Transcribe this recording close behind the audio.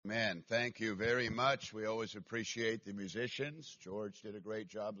Amen. Thank you very much. We always appreciate the musicians. George did a great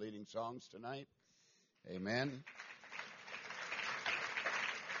job leading songs tonight. Amen.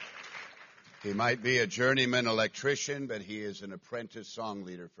 He might be a journeyman electrician, but he is an apprentice song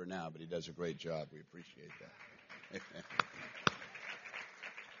leader for now, but he does a great job. We appreciate that.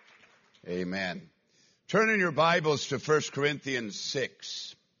 Amen. Turn in your Bibles to 1 Corinthians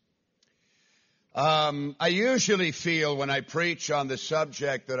 6. I usually feel when I preach on the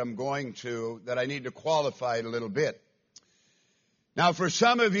subject that that I need to qualify it a little bit. Now, for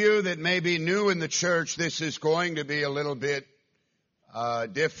some of you that may be new in the church, this is going to be a little bit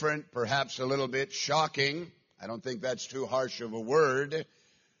different, perhaps a little bit shocking. I don't think that's too harsh of a word.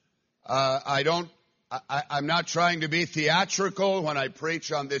 I'm not trying to be theatrical when I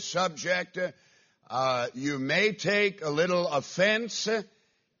preach on this subject. You may take a little offense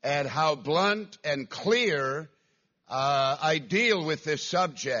at how blunt and clear I deal with this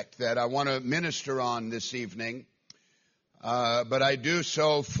subject that I want to minister on this evening. But I do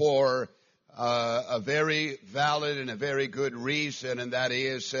so for a very valid and a very good reason, and that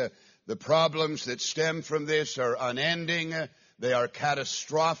is the problems that stem from this are unending. They are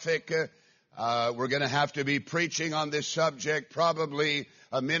catastrophic. We're going to have to be preaching on this subject probably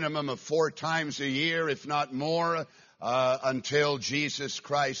a minimum of 4 times a year, if not more, until Jesus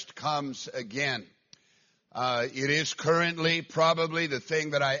Christ comes again. It is currently probably the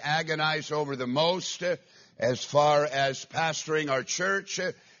thing that I agonize over the most as far as pastoring our church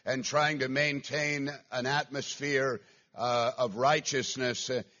and trying to maintain an atmosphere of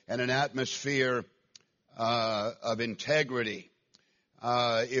righteousness and an atmosphere of integrity.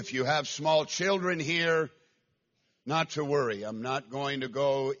 If you have small children here, not to worry. I'm not going to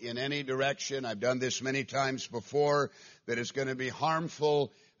go in any direction. I've done this many times before that is going to be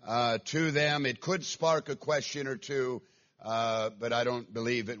harmful to them. It could spark a question or two, but I don't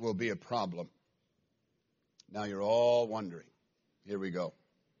believe it will be a problem. Now you're all wondering. Here we go.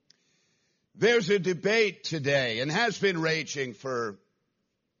 There's a debate today, and has been raging for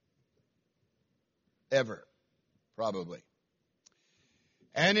ever, probably.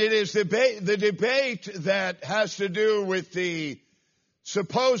 And it is the debate that has to do with the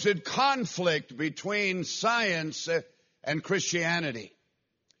supposed conflict between science and Christianity.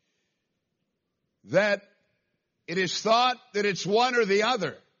 That it is thought that it's one or the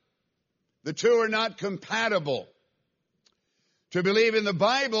other. The two are not compatible. To believe in the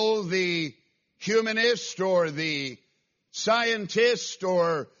Bible, the humanist or the scientist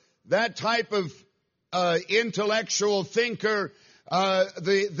or that type of intellectual thinker,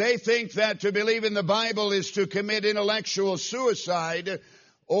 they think that to believe in the Bible is to commit intellectual suicide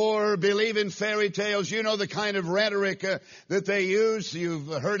or believe in fairy tales. You know the kind of rhetoric that they use. You've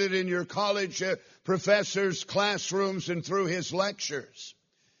heard it in your college professors' classrooms and through his lectures.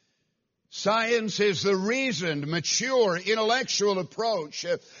 Science is the reasoned, mature, intellectual approach,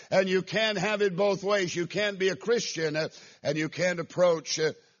 and you can't have it both ways. You can't be a Christian and you can't approach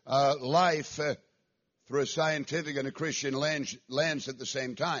life through a scientific and a Christian lens at the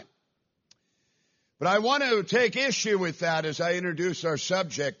same time. But I want to take issue with that as I introduce our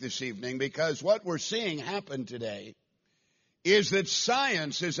subject this evening, because what we're seeing happen today is that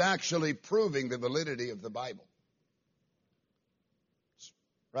science is actually proving the validity of the Bible.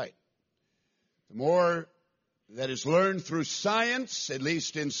 Right. The more that is learned through science, at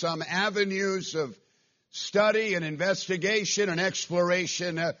least in some avenues of study and investigation and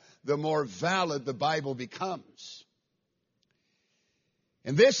exploration, the more valid the Bible becomes.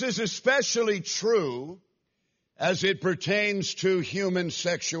 And this is especially true as it pertains to human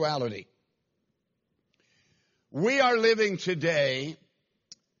sexuality. We are living today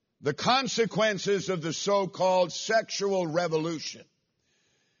the consequences of the so-called sexual revolution.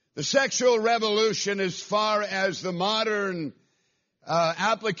 The sexual revolution, as far as the modern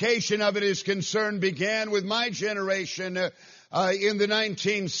application of it is concerned, began with my generation in the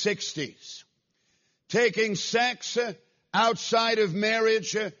 1960s. Taking sex outside of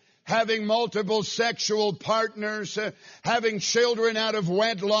marriage, having multiple sexual partners, having children out of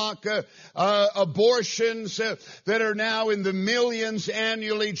wedlock, abortions that are now in the millions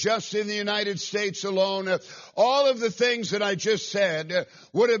annually just in the United States alone. All of the things that I just said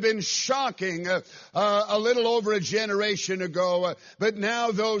would have been shocking a little over a generation ago, but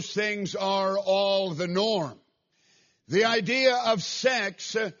now those things are all the norm. The idea of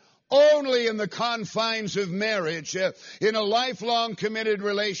sex only in the confines of marriage, in a lifelong committed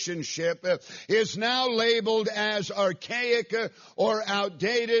relationship, is now labeled as archaic or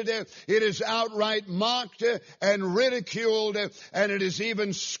outdated. It is outright mocked and ridiculed, and it is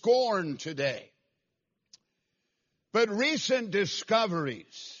even scorned today. But recent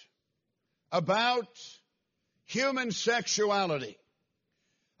discoveries about human sexuality,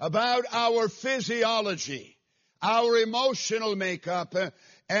 about our physiology, our emotional makeup,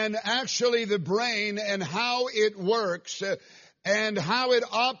 and actually the brain and how it works and how it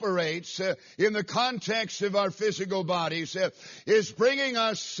operates in the context of our physical bodies is bringing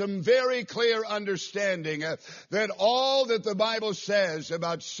us some very clear understanding that all that the Bible says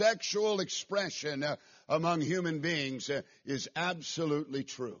about sexual expression among human beings is absolutely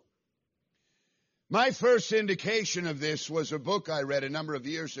true. My first indication of this was a book I read a number of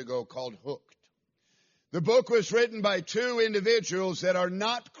years ago called Hooked. The book was written by two individuals that are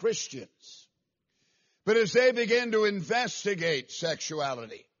not Christians. But as they began to investigate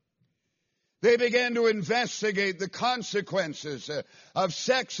sexuality, they began to investigate the consequences of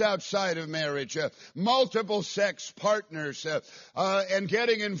sex outside of marriage, multiple sex partners, and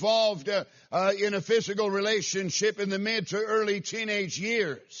getting involved in a physical relationship in the mid to early teenage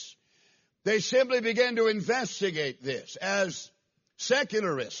years. They simply began to investigate this as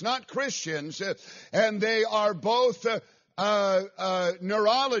secularists, not Christians, and they are both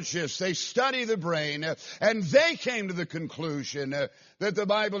neurologists. They study the brain, and they came to the conclusion that the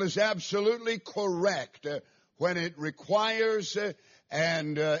Bible is absolutely correct when it requires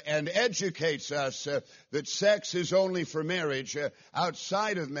and educates us that sex is only for marriage.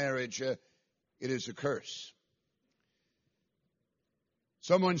 Outside of marriage, it is a curse.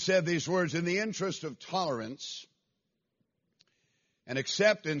 Someone said these words, in the interest of tolerance and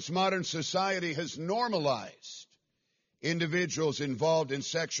acceptance, modern society has normalized individuals involved in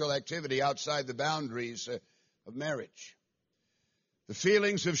sexual activity outside the boundaries of marriage. The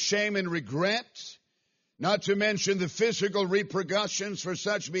feelings of shame and regret, not to mention the physical repercussions for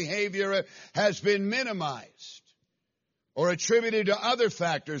such behavior, has been minimized or attributed to other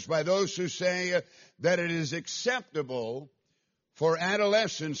factors by those who say that it is acceptable for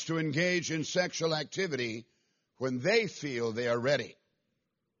adolescents to engage in sexual activity when they feel they are ready.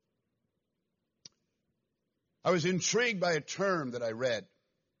 I was intrigued by a term that I read,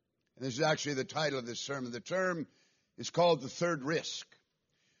 and this is actually the title of this sermon. The term is called the third risk.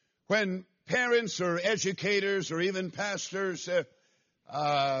 When parents or educators or even pastors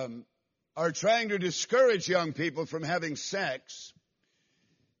are trying to discourage young people from having sex,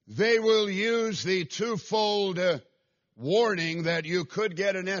 they will use the twofold warning that you could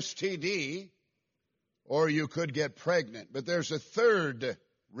get an STD or you could get pregnant. But there's a third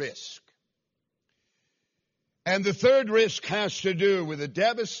risk. And the third risk has to do with the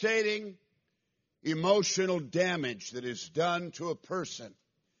devastating emotional damage that is done to a person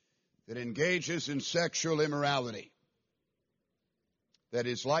that engages in sexual immorality. That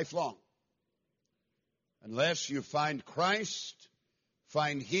is lifelong. Unless you find Christ,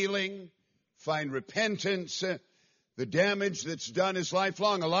 find healing, find repentance, the damage that's done is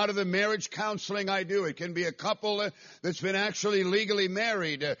lifelong. A lot of the marriage counseling I do, it can be a couple that's been actually legally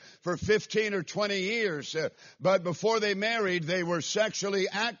married for 15 or 20 years. But before they married, they were sexually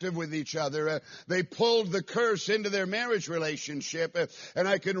active with each other. They pulled the curse into their marriage relationship. And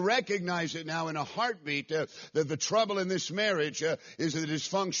I can recognize it now in a heartbeat that the trouble in this marriage is the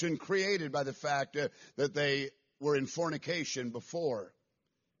dysfunction created by the fact that they were in fornication before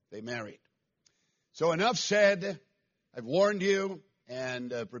they married. So enough said. I've warned you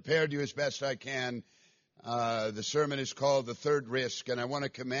and prepared you as best I can. The sermon is called The Third Risk, and I want to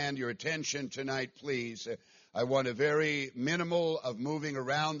command your attention tonight, please. I want a very minimal of moving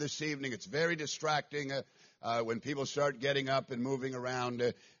around this evening. It's very distracting when people start getting up and moving around.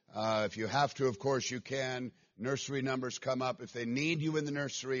 If you have to, of course, you can. Nursery numbers come up if they need you in the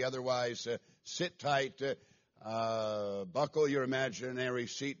nursery. Otherwise, sit tight, buckle your imaginary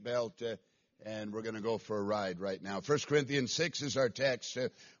seatbelt, and we're going to go for a ride right now. 1 Corinthians 6 is our text.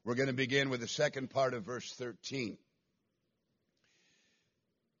 We're going to begin with the second part of verse 13.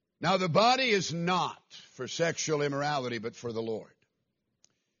 Now the body is not for sexual immorality, but for the Lord,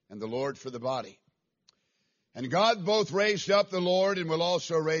 and the Lord for the body. And God both raised up the Lord and will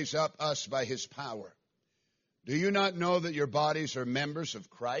also raise up us by his power. Do you not know that your bodies are members of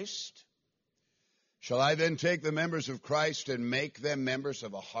Christ? Shall I then take the members of Christ and make them members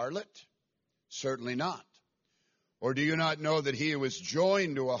of a harlot? Certainly not. Or do you not know that he who is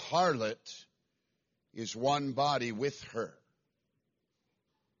joined to a harlot is one body with her?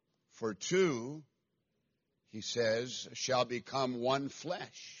 For two, he says, shall become one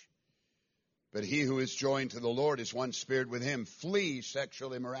flesh. But he who is joined to the Lord is one spirit with him. Flee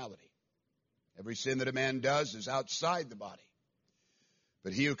sexual immorality. Every sin that a man does is outside the body.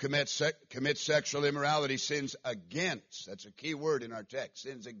 But he who commits sexual immorality sins against, that's a key word in our text,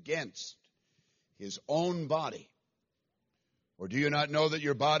 sins against his own body. Or do you not know that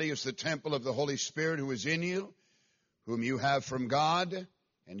your body is the temple of the Holy Spirit who is in you, whom you have from God,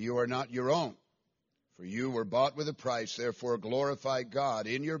 and you are not your own? For you were bought with a price, therefore glorify God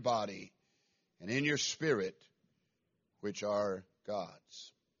in your body and in your spirit, which are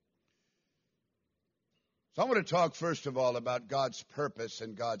God's. So I want to talk first of all about God's purpose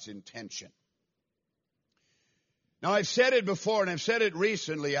and God's intention. Now I've said it before, and I've said it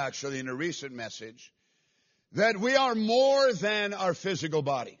recently actually in a recent message, that we are more than our physical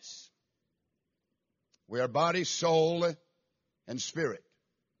bodies. We are body, soul, and spirit.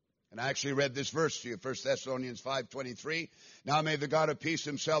 And I actually read this verse to you, 1 Thessalonians 5:23. Now may the God of peace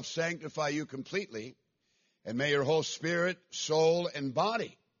himself sanctify you completely, and may your whole spirit, soul, and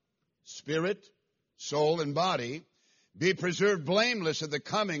body, spirit, soul, and body, be preserved blameless at the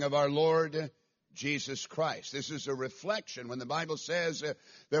coming of our Lord Jesus Christ. This is a reflection. When the Bible says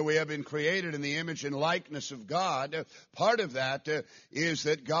that we have been created in the image and likeness of God, part of that is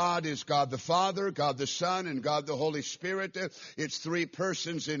that God is God the Father, God the Son, and God the Holy Spirit. It's three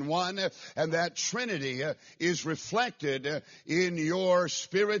persons in one, and that Trinity is reflected in your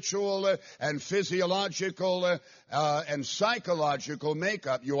spiritual and physiological and psychological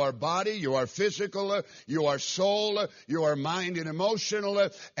makeup. You are body, you are physical, you are soul, you are mind and emotional,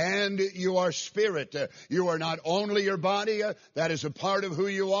 and you are spirit. You are not only your body, that is a part of who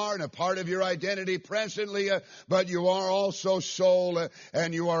you are and a part of your identity presently, but you are also soul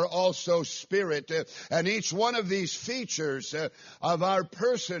and you are also spirit. And each one of these features of our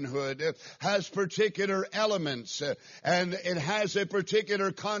personhood has particular elements, and it has a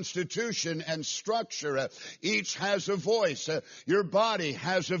particular constitution and structure. Each has a voice. Your body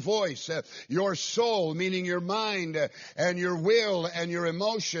has a voice. Your soul, meaning your mind and your will and your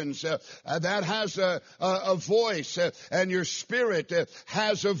emotions, that has a voice, and your spirit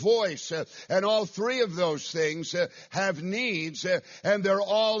has a voice, and all three of those things have needs, and they're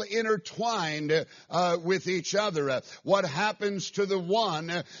all intertwined with each other. What happens to the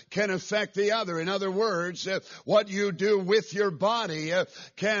one can affect the other. In other words, what you do with your body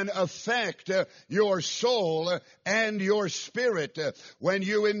can affect your soul and your spirit. When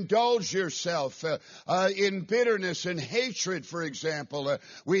you indulge yourself in bitterness and hatred, for example,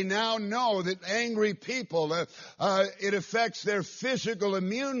 we now know that angry people, it affects their physical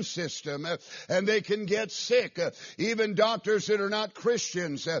immune system, and they can get sick. Even doctors that are not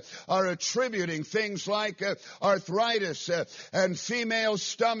Christians are attributing things like arthritis and female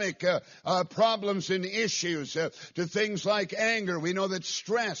stomach problems and issues to things like anger. We know that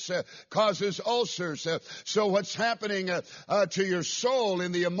stress causes ulcers. So what's happening to your soul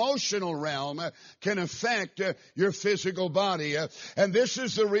in the emotional realm can affect your physical body. And this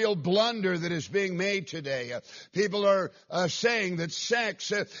is the real blunder that is being made today. People are saying that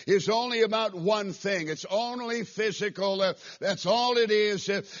sex is only about one thing. It's only physical. That's all it is.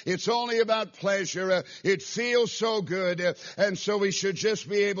 It's only about pleasure. It feels so good, and so we should just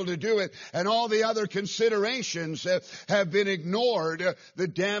be able to do it. And all the other considerations have been ignored. The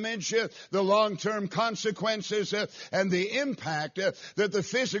damage, the long-term consequences, and the impact that the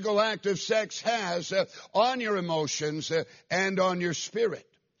physical act of sex has on your emotions and on your spirit.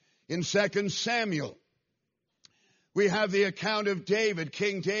 In 2 Samuel, we have the account of David,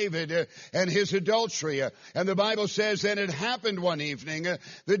 King David, and his adultery. And the Bible says, "And it happened one evening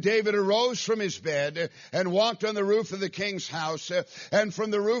that David arose from his bed and walked on the roof of the king's house. And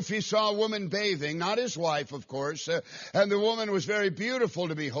from the roof he saw a woman bathing," not his wife, of course. "And the woman was very beautiful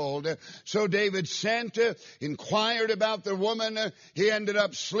to behold. So David sent, inquired about the woman. He ended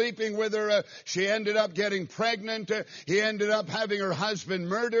up sleeping with her. She ended up getting pregnant. He ended up having her husband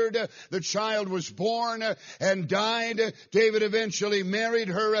murdered. The child was born and died. David eventually married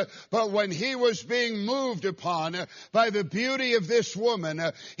her, but when he was being moved upon by the beauty of this woman,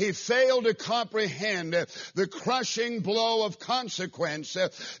 he failed to comprehend the crushing blow of consequence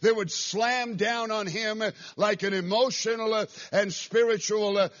that would slam down on him like an emotional and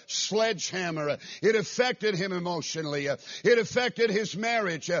spiritual sledgehammer. It affected him emotionally. It affected his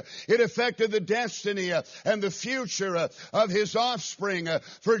marriage. It affected the destiny and the future of his offspring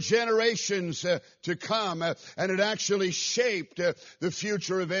for generations to come, and it actually shaped the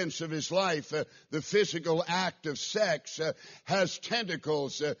future events of his life. The physical act of sex has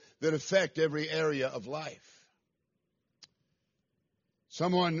tentacles that affect every area of life.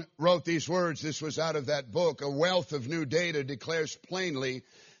 Someone wrote these words. This was out of that book. "A wealth of new data declares plainly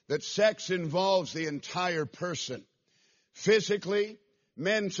that sex involves the entire person, physically,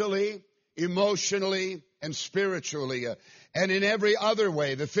 mentally, emotionally, and spiritually, and in every other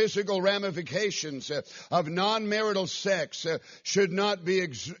way. The physical ramifications of non-marital sex should not be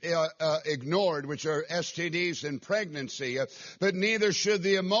ignored, which are STDs and pregnancy, but neither should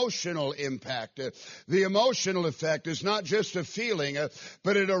the emotional impact. The emotional effect is not just a feeling,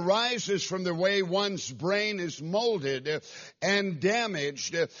 but it arises from the way one's brain is molded and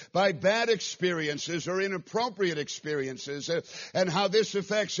damaged by bad experiences or inappropriate experiences, and how this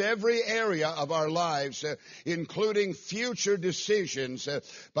affects every area of our lives, including future decisions,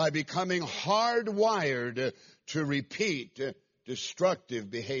 by becoming hardwired to repeat destructive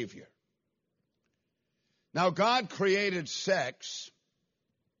behavior. Now, God created sex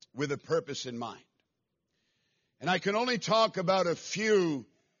with a purpose in mind. And I can only talk about a few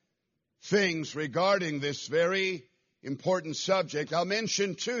things regarding this very important subject. I'll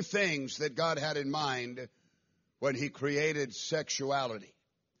mention two things that God had in mind when he created sexuality.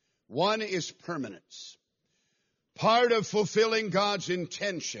 One is permanence. Part of fulfilling God's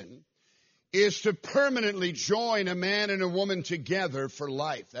intention is to permanently join a man and a woman together for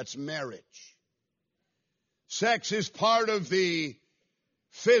life. That's marriage. Sex is part of the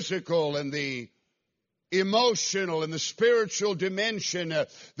physical and the emotional and the spiritual dimension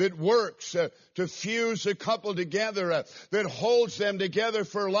that works to fuse a couple together, that holds them together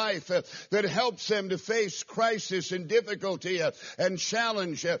for life, that helps them to face crisis and difficulty and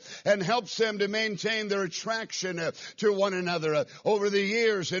challenge, and helps them to maintain their attraction to one another over the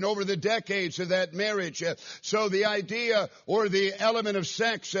years and over the decades of that marriage. So the idea or the element of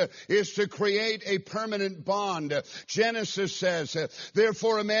sex is to create a permanent bond. Genesis says,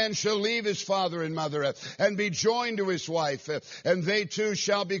 therefore a man shall leave his father and mother and be joined to his wife, and they two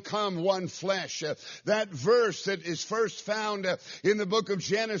shall become one flesh. That verse that is first found in the book of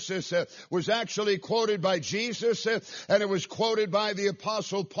Genesis was actually quoted by Jesus, and it was quoted by the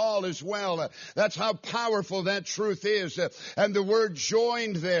Apostle Paul as well. That's how powerful that truth is. And the word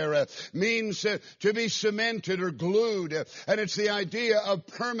joined there means to be cemented or glued, and it's the idea of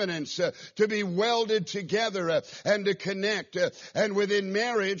permanence, to be welded together and to connect. And within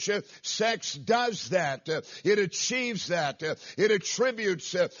marriage, sex does that. It achieves that. It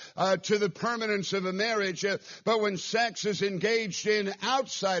attributes to the permanence of a marriage. But when sex is engaged in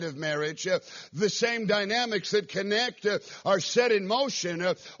outside of marriage, the same dynamics that connect are set in motion,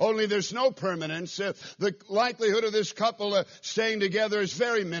 only there's no permanence. The likelihood of this couple staying together is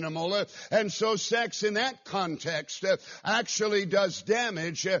very minimal. And so sex in that context actually does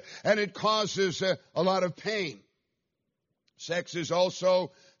damage, and it causes a lot of pain. Sex is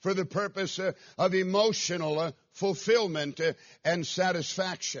also for the purpose of emotional fulfillment and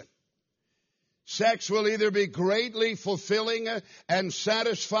satisfaction. Sex will either be greatly fulfilling and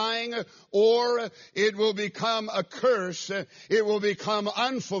satisfying, or it will become a curse, it will become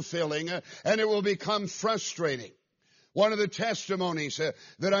unfulfilling, and it will become frustrating. One of the testimonies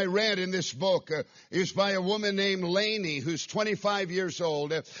that I read in this book is by a woman named Lainey, who's 25 years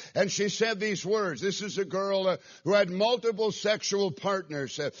old, and she said these words. This is a girl who had multiple sexual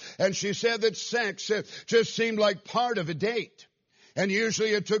partners, and she said that sex just seemed like part of a date, and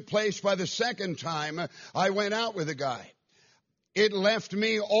usually it took place by the second time I went out with a guy. It left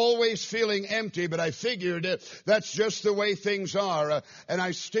me always feeling empty, but I figured that's just the way things are. And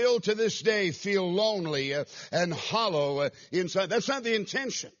I still to this day feel lonely and hollow inside. That's not the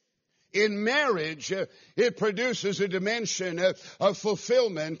intention. In marriage, it produces a dimension of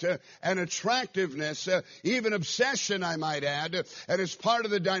fulfillment and attractiveness, even obsession, I might add. And it's part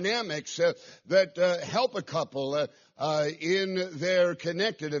of the dynamics that help a couple in their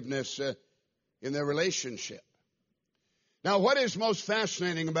connectedness in their relationship. Now, what is most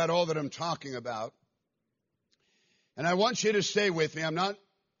fascinating about all that I'm talking about, and I want you to stay with me. I'm going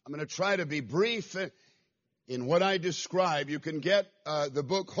to try to be brief in what I describe. You can get the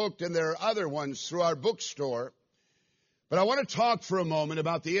book Hooked, and there are other ones through our bookstore. But I want to talk for a moment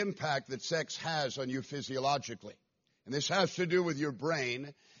about the impact that sex has on you physiologically. And this has to do with your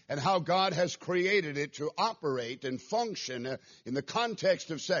brain and how God has created it to operate and function in the context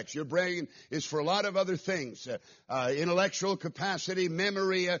of sex. Your brain is for a lot of other things, intellectual capacity,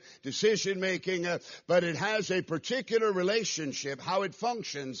 memory, decision-making, but it has a particular relationship, how it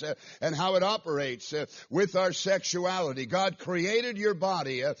functions and how it operates with our sexuality. God created your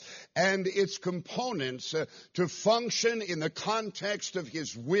body and its components to function in the context of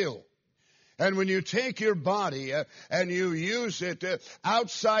His will. And when you take your body and you use it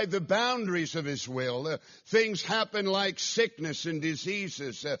outside the boundaries of His will, things happen like sickness and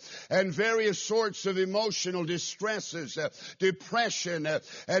diseases and various sorts of emotional distresses, depression,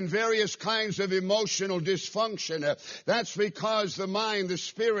 and various kinds of emotional dysfunction. That's because the mind, the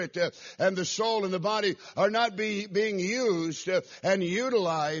spirit, and the soul and the body are not being used and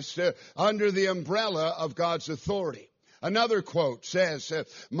utilized under the umbrella of God's authority. Another quote says,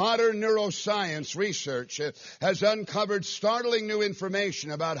 modern neuroscience research has uncovered startling new information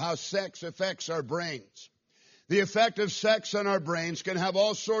about how sex affects our brains. The effect of sex on our brains can have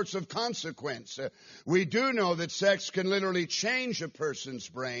all sorts of consequence. We do know that sex can literally change a person's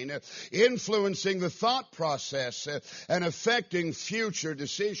brain, influencing the thought process and affecting future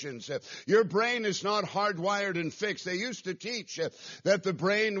decisions. Your brain is not hardwired and fixed. They used to teach that the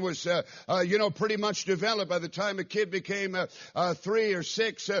brain was, pretty much developed by the time a kid became 3 or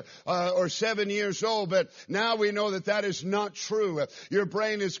 6 or 7 years old. But now we know that that is not true. Your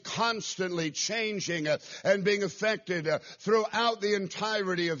brain is constantly changing and being affected throughout the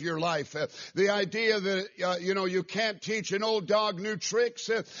entirety of your life. The idea that, you can't teach an old dog new tricks,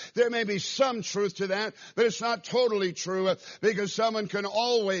 there may be some truth to that, but it's not totally true because someone can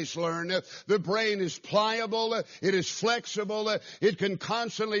always learn. The brain is pliable, it is flexible, it can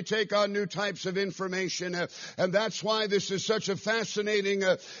constantly take on new types of information, and that's why this is such a fascinating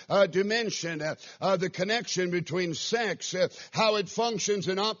dimension, the connection between sex, how it functions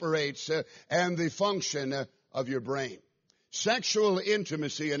and operates, and the function of your brain. Sexual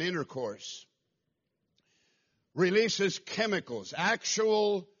intimacy and intercourse releases chemicals,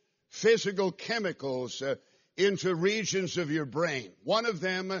 actual physical chemicals, into regions of your brain. One of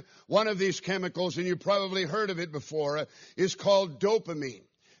these chemicals, and you probably heard of it before, is called dopamine.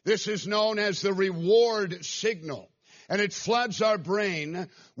 This is known as the reward signal, and it floods our brain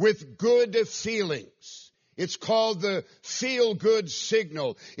with good feelings. It's called the feel-good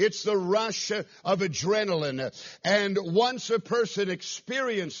signal. It's the rush of adrenaline. And once a person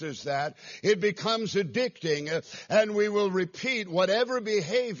experiences that, it becomes addicting, and we will repeat whatever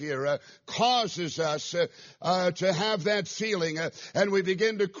behavior causes us to have that feeling, and we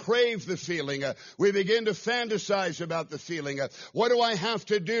begin to crave the feeling. We begin to fantasize about the feeling. What do I have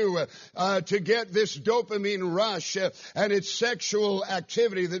to do to get this dopamine rush and its sexual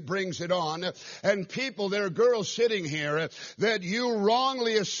activity that brings it on? And people, there are girls sitting here that you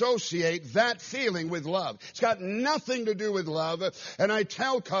wrongly associate that feeling with love. It's got nothing to do with love. And I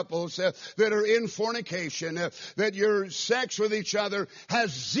tell couples that are in fornication that your sex with each other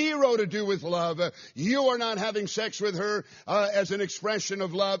has zero to do with love. You are not having sex with her as an expression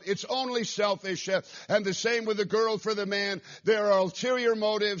of love. It's only selfish. And the same with the girl for the man. There are ulterior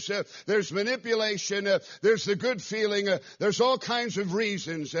motives. There's manipulation. There's the good feeling. There's all kinds of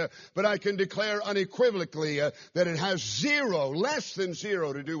reasons. But I can declare unequivocally that it has zero, less than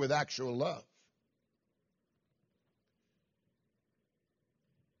zero, to do with actual love.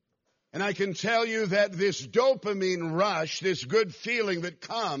 And I can tell you that this dopamine rush, this good feeling that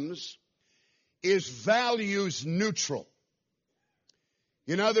comes, is values neutral.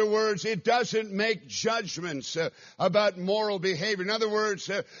 In other words, it doesn't make judgments about moral behavior. In other words,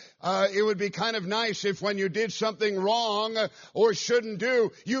 it would be kind of nice if when you did something wrong or shouldn't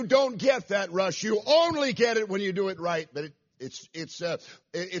do, you don't get that rush. You only get it when you do it right. But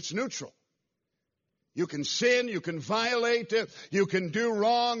it's neutral. You can sin, you can violate, you can do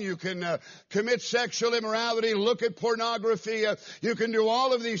wrong, you can commit sexual immorality, look at pornography, you can do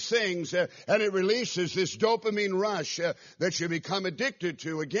all of these things, and it releases this dopamine rush that you become addicted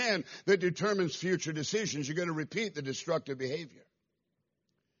to, again, that determines future decisions. You're going to repeat the destructive behavior.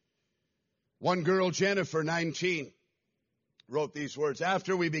 One girl, Jennifer, 19, wrote these words: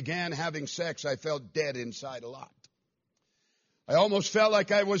 after we began having sex, I felt dead inside a lot. I almost felt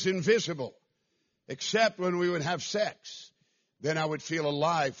like I was invisible. Except when we would have sex. Then I would feel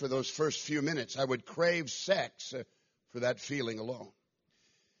alive for those first few minutes. I would crave sex for that feeling alone.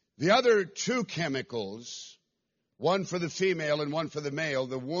 The other two chemicals, one for the female and one for the male,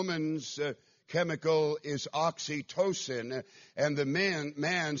 the woman's chemical is oxytocin and the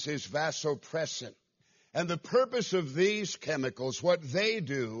man's is vasopressin. And the purpose of these chemicals, what they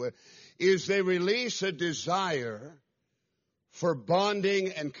do, is they release a desire for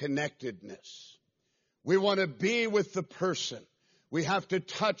bonding and connectedness. We want to be with the person. We have to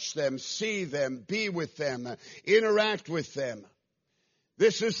touch them, see them, be with them, interact with them.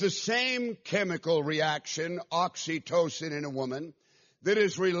 This is the same chemical reaction, oxytocin in a woman, that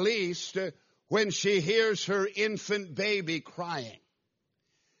is released when she hears her infant baby crying.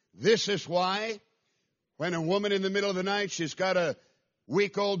 This is why when a woman in the middle of the night, she's got a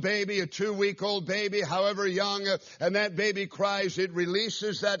week-old baby, a 2-week-old baby, however young, and that baby cries, it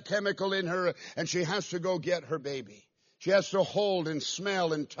releases that chemical in her, and she has to go get her baby. She has to hold and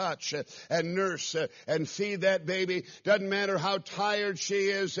smell and touch and nurse and feed that baby. Doesn't matter how tired she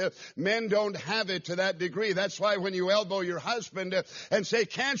is. Men don't have it to that degree. That's why when you elbow your husband and say,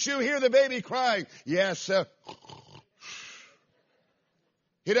 "Can't you hear the baby crying?" Yes.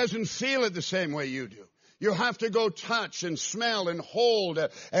 He doesn't feel it the same way you do. You have to go touch and smell and hold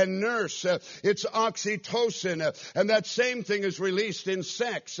and nurse. It's oxytocin. And that same thing is released in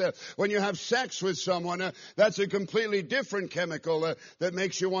sex. When you have sex with someone, that's a completely different chemical that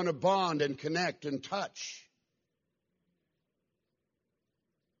makes you want to bond and connect and touch.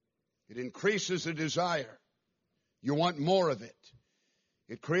 It increases the desire. You want more of it.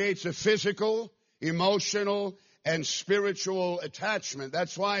 It creates a physical, emotional, and spiritual attachment.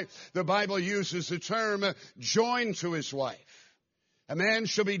 That's why the Bible uses the term joined to his wife. A man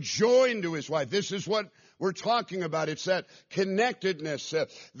shall be joined to his wife. This is what we're talking about. It's that connectedness,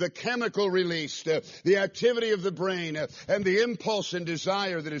 the chemical release, the activity of the brain, and the impulse and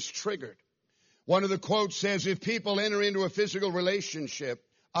desire that is triggered. One of the quotes says, if people enter into a physical relationship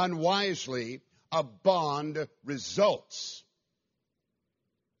unwisely, a bond results.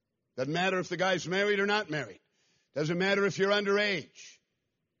 Doesn't matter if the guy's married or not married. Doesn't matter if you're underage.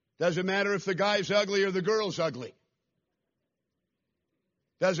 Doesn't matter if the guy's ugly or the girl's ugly.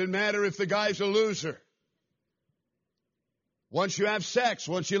 Doesn't matter if the guy's a loser. Once you have sex,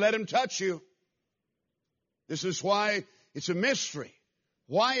 once you let him touch you, this is why it's a mystery.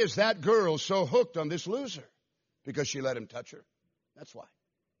 Why is that girl so hooked on this loser? Because she let him touch her. That's why.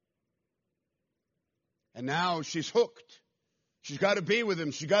 And now she's hooked. She's got to be with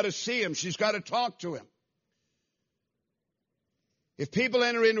him. She's got to see him. She's got to talk to him. If people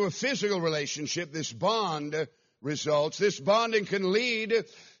enter into a physical relationship, this bond results. This bonding can lead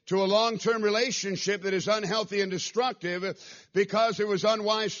to a long-term relationship that is unhealthy and destructive because it was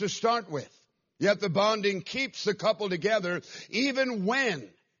unwise to start with. Yet the bonding keeps the couple together even when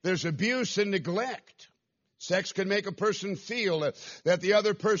there's abuse and neglect. Sex can make a person feel that the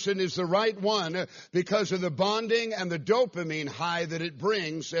other person is the right one because of the bonding and the dopamine high that it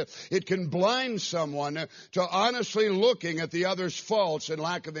brings. It can blind someone to honestly looking at the other's faults and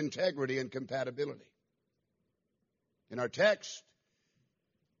lack of integrity and compatibility. In our text,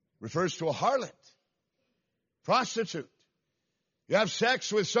 refers to a harlot, prostitute. You have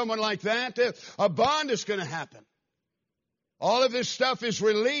sex with someone like that, a bond is going to happen. All of this stuff is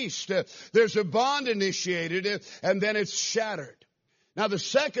released. There's a bond initiated, and then it's shattered. Now, the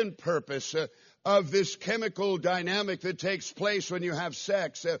second purpose of this chemical dynamic that takes place when you have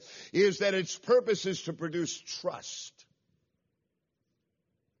sex is that its purpose is to produce trust.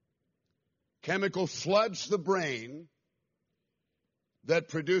 Chemical floods the brain that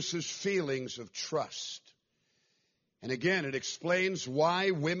produces feelings of trust. And again, it explains why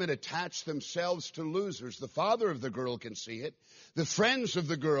women attach themselves to losers. The father of the girl can see it. The friends of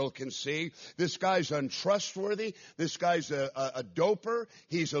the girl can see this guy's untrustworthy. This guy's a doper.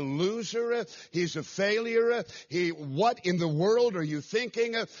 He's a loser. He's a failure. What in the world are you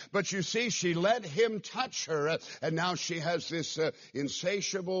thinking? But you see, she let him touch her, and now she has this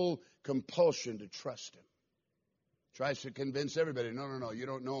insatiable compulsion to trust him. Tries to convince everybody, no, you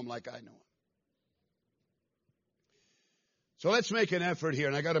don't know him like I know him. So let's make an effort here,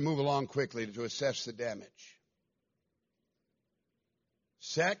 and I got to move along quickly to assess the damage.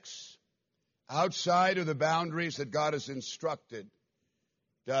 Sex, outside of the boundaries that God has instructed,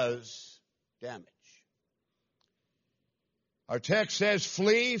 does damage. Our text says,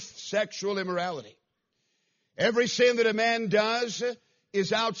 flee sexual immorality. Every sin that a man does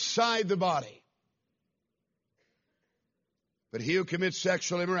is outside the body. But he who commits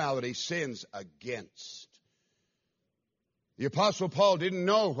sexual immorality sins against. The Apostle Paul didn't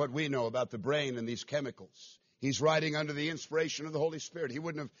know what we know about the brain and these chemicals. He's writing under the inspiration of the Holy Spirit. He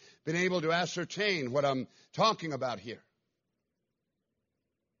wouldn't have been able to ascertain what I'm talking about here.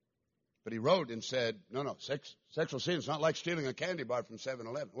 But he wrote and said, no, sexual sin is not like stealing a candy bar from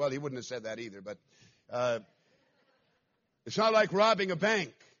 7-Eleven. Well, he wouldn't have said that either, but it's not like robbing a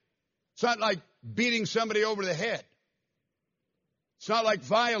bank. It's not like beating somebody over the head. It's not like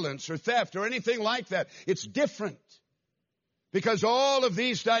violence or theft or anything like that. It's different. Because all of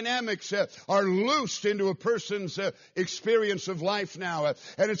these dynamics are loosed into a person's experience of life now.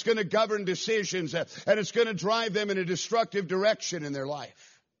 And it's going to govern decisions. And it's going to drive them in a destructive direction in their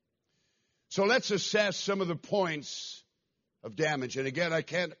life. So let's assess some of the points of damage. And again, I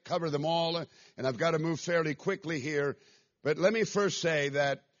can't cover them all. And I've got to move fairly quickly here. But let me first say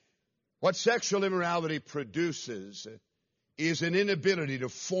that what sexual immorality produces is an inability to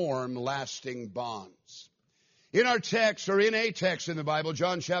form lasting bonds. In our text, or in a text in the Bible,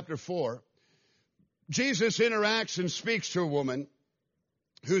 John chapter 4, Jesus interacts and speaks to a woman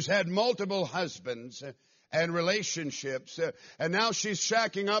who's had multiple husbands and relationships, and now she's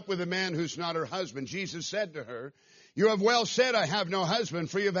shacking up with a man who's not her husband. Jesus said to her, "You have well said, I have no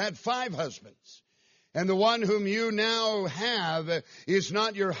husband, for you've had 5 husbands. And the one whom you now have is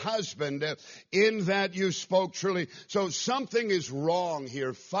not your husband, in that you spoke truly." So something is wrong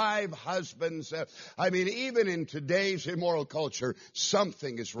here. 5 husbands. Even in today's immoral culture,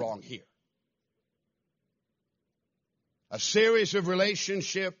 something is wrong here. A series of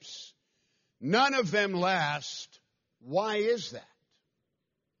relationships, none of them last. Why is that?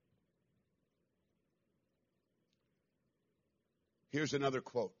 Here's another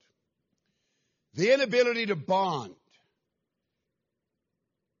quote. The inability to bond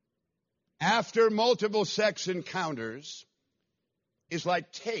after multiple sex encounters is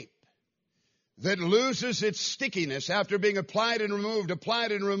like tape that loses its stickiness after being applied and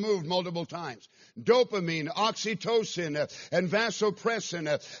removed multiple times. Dopamine, oxytocin, and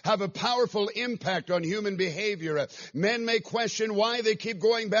vasopressin have a powerful impact on human behavior. Men may question why they keep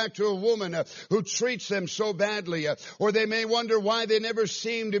going back to a woman who treats them so badly, or they may wonder why they never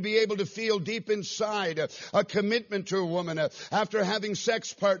seem to be able to feel deep inside a commitment to a woman after having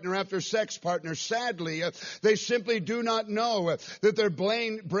sex partner after sex partner. Sadly, they simply do not know that their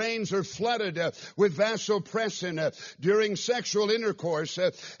brains are flooded with vasopressin during sexual intercourse,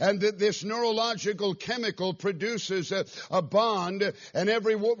 and that this neurological chemical produces a bond, and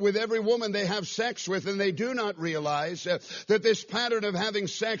with every woman they have sex with, and they do not realize that this pattern of having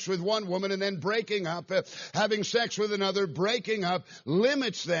sex with one woman and then breaking up, having sex with another, breaking up,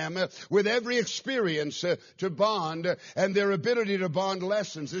 limits them with every experience to bond, and their ability to bond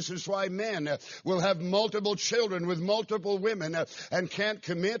lessens. This is why men will have multiple children with multiple women and can't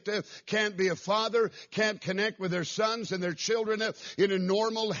commit, can't be a father, can't connect with their sons and their children in a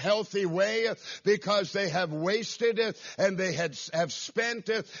normal, healthy way, because they have wasted and they have spent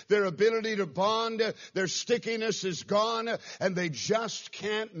their ability to bond. Their stickiness is gone, and they just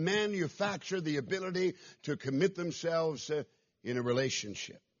can't manufacture the ability to commit themselves in a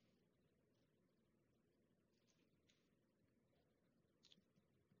relationship.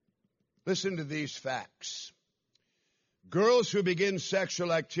 Listen to these facts. Girls who begin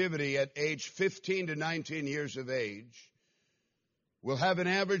sexual activity at age 15 to 19 years of age will have an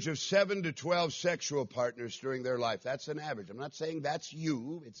average of 7 to 12 sexual partners during their life. That's an average. I'm not saying that's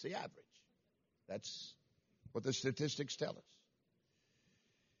you. It's the average. That's what the statistics tell us.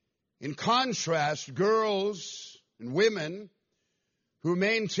 In contrast, girls and women who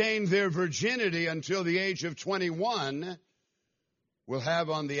maintain their virginity until the age of 21 will have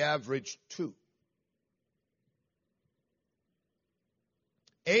on the average 2.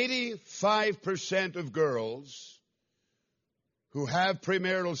 85% of girls who have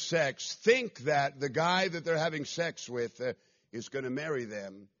premarital sex think that the guy that they're having sex with is going to marry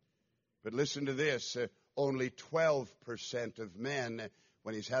them. But listen to this, only 12% of men,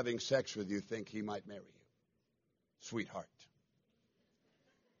 when he's having sex with you, think he might marry you. Sweetheart.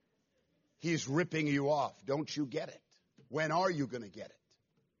 He's ripping you off. Don't you get it? When are you going to get it?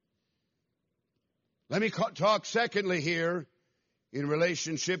 Let me talk secondly here in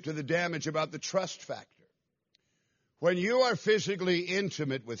relationship to the damage about the trust factor. When you are physically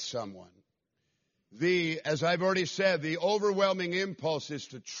intimate with someone, as I've already said, the overwhelming impulse is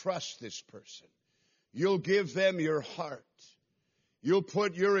to trust this person. You'll give them your heart. You'll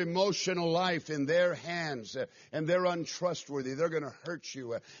put your emotional life in their hands, and they're untrustworthy. They're going to hurt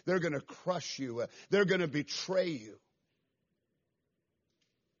you. They're going to crush you. They're going to betray you.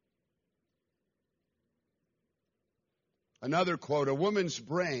 Another quote, a woman's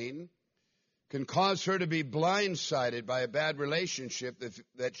brain can cause her to be blindsided by a bad relationship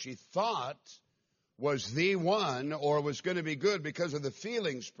that she thought was the one or was going to be good because of the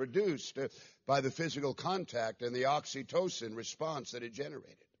feelings produced by the physical contact and the oxytocin response that it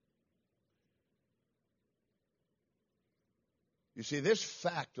generated. You see, this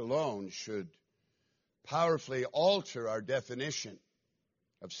fact alone should powerfully alter our definition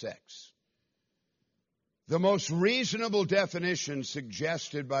of sex. The most reasonable definition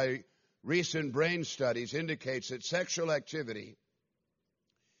suggested by recent brain studies indicates that sexual activity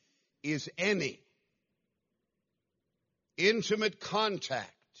is any intimate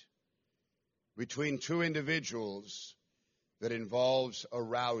contact between two individuals that involves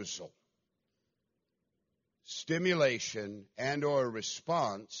arousal, stimulation, and or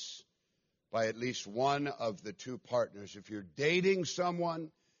response by at least one of the two partners. If you're dating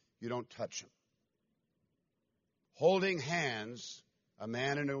someone, you don't touch them. holding hands, a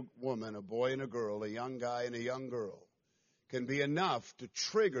man and a woman, a boy and a girl, a young guy and a young girl, can be enough to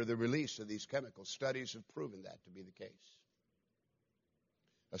trigger the release of these chemicals. Studies have proven that to be the case.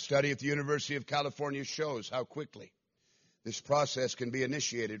 A study at the University of California shows how quickly this process can be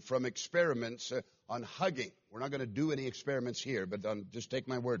initiated from experiments on hugging. We're not going to do any experiments here, but just take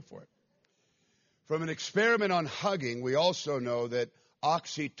my word for it. From an experiment on hugging, we also know that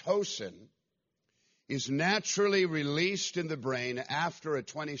oxytocin is naturally released in the brain after a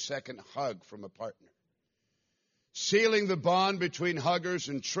 20-second hug from a partner, sealing the bond between huggers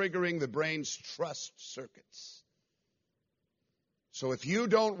and triggering the brain's trust circuits. So if you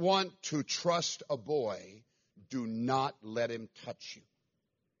don't want to trust a boy, do not let him touch you.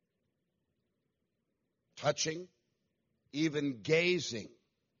 Touching, even gazing,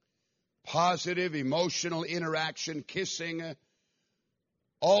 positive emotional interaction, kissing,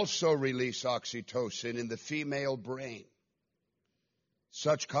 also release oxytocin in the female brain.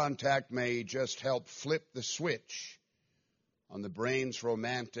 Such contact may just help flip the switch on the brain's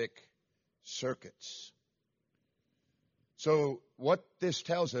romantic circuits. So what this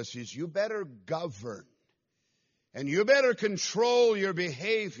tells us is you better govern and you better control your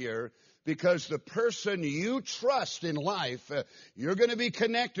behavior, because the person you trust in life, you're going to be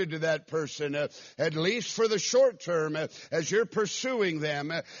connected to that person, at least for the short term, as you're pursuing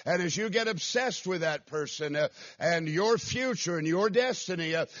them, and as you get obsessed with that person, and your future and your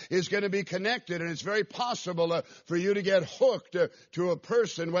destiny is going to be connected, and it's very possible for you to get hooked to a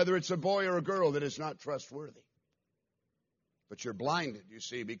person, whether it's a boy or a girl, that is not trustworthy. But you're blinded, you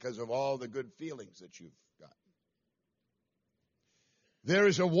see, because of all the good feelings that you've got. There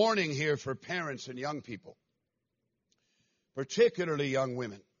is a warning here for parents and young people, particularly young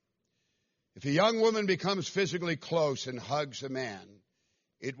women. If a young woman becomes physically close and hugs a man,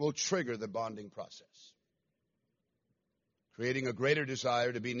 it will trigger the bonding process, creating a greater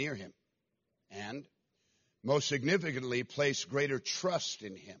desire to be near him and, most significantly, place greater trust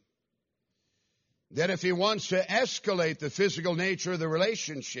in him. Then if he wants to escalate the physical nature of the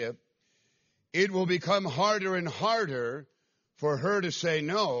relationship, it will become harder and harder for her to say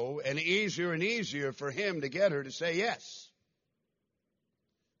no, and easier for him to get her to say yes.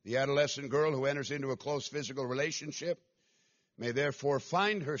 The adolescent girl who enters into a close physical relationship may therefore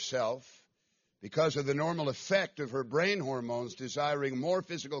find herself, because of the normal effect of her brain hormones, desiring more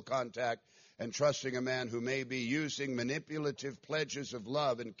physical contact and trusting a man who may be using manipulative pledges of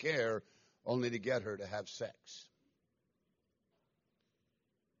love and care only to get her to have sex.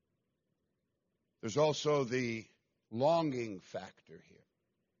 There's also the longing factor here.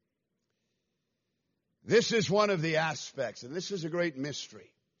 This is one of the aspects, and this is a great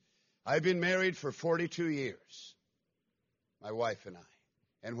mystery. I've been married for 42 years, my wife and I.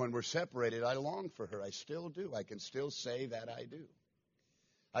 And when we're separated, I long for her. I still do. I can still say that I do.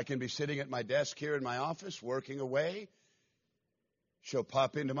 I can be sitting at my desk here in my office, working away. She'll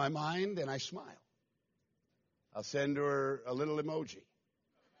pop into my mind, and I smile. I'll send her a little emoji.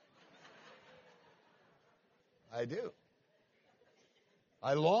 I do.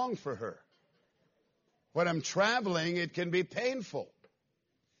 I long for her. When I'm traveling, it can be painful.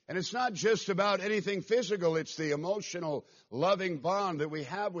 And it's not just about anything physical. It's the emotional, loving bond that we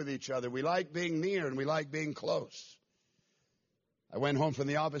have with each other. We like being near and we like being close. I went home from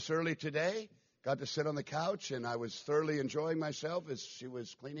the office early today, got to sit on the couch, and I was thoroughly enjoying myself as she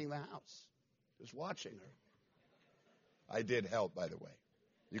was cleaning the house, just watching her. I did help, by the way.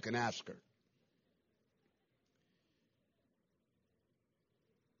 You can ask her.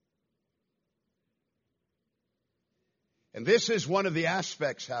 And this is one of the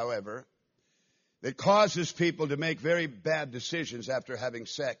aspects, however, that causes people to make very bad decisions after having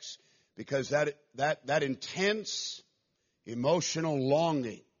sex, because that intense emotional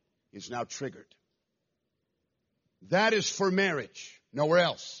longing is now triggered. That is for marriage, nowhere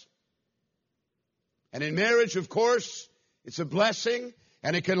else. And in marriage, of course, it's a blessing,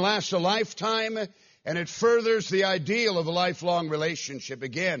 and it can last a lifetime, and it furthers the ideal of a lifelong relationship.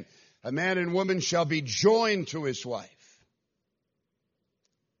 Again, a man and woman shall be joined to his wife.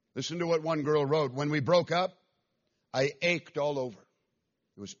 Listen to what one girl wrote. When we broke up, I ached all over.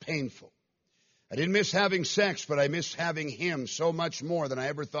 It was painful. I didn't miss having sex, but I missed having him so much more than I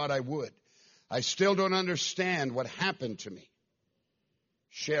ever thought I would. I still don't understand what happened to me.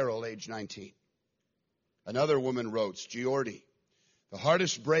 Cheryl, age 19. Another woman wrote, Giordi, the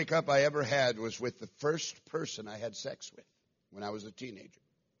hardest breakup I ever had was with the first person I had sex with when I was a teenager.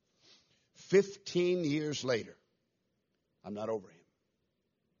 15 years later, I'm not over him.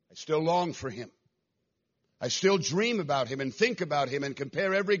 I still long for him. I still dream about him and think about him and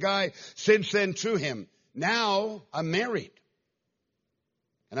compare every guy since then to him. Now I'm married.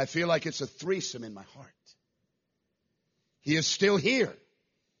 And I feel like it's a threesome in my heart. He is still here.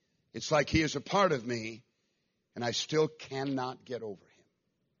 It's like he is a part of me, and I still cannot get over him.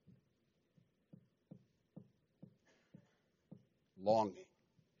 Longing.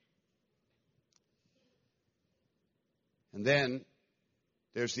 And then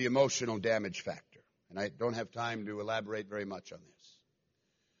there's the emotional damage factor. And I don't have time to elaborate very much on this.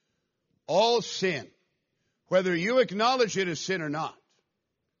 All sin, whether you acknowledge it as sin or not.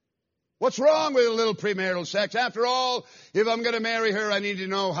 What's wrong with a little premarital sex? After all, if I'm going to marry her, I need to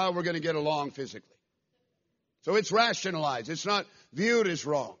know how we're going to get along physically. So it's rationalized. It's not viewed as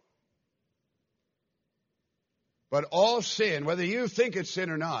wrong. But all sin, whether you think it's sin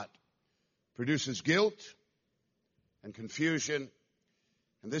or not, produces guilt and confusion.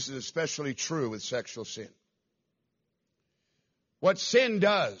 And this is especially true with sexual sin. What sin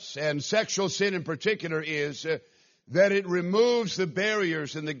does, and sexual sin in particular, is that it removes the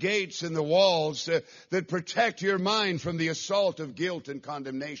barriers and the gates and the walls that protect your mind from the assault of guilt and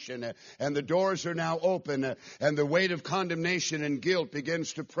condemnation. And the doors are now open, and the weight of condemnation and guilt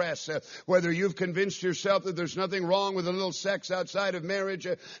begins to press. Whether you've convinced yourself that there's nothing wrong with a little sex outside of marriage,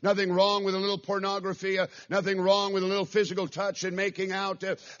 nothing wrong with a little pornography, nothing wrong with a little physical touch and making out.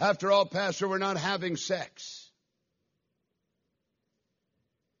 After all, Pastor, we're not having sex.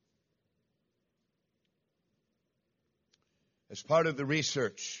 As part of the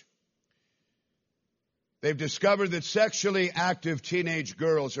research, they've discovered that sexually active teenage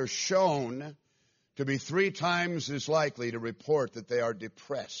girls are shown to be 3 times as likely to report that they are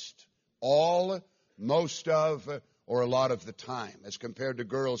depressed all, most of, or a lot of the time as compared to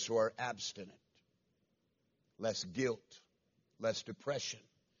girls who are abstinent. Less guilt, less depression,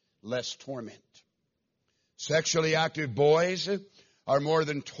 less torment. Sexually active boys are more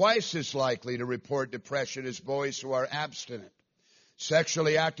than twice as likely to report depression as boys who are abstinent.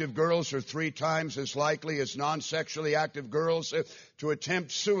 Sexually active girls are 3 times as likely as non-sexually active girls to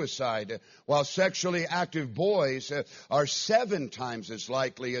attempt suicide, while sexually active boys are 7 times as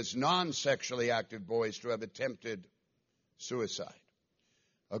likely as non-sexually active boys to have attempted suicide.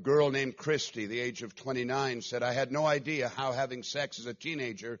 A girl named Christy, the age of 29, said, "I had no idea how having sex as a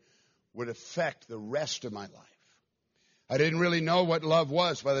teenager would affect the rest of my life. I didn't really know what love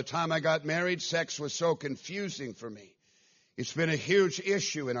was. By the time I got married, sex was so confusing for me. It's been a huge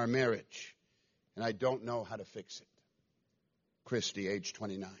issue in our marriage, and I don't know how to fix it." Christy, age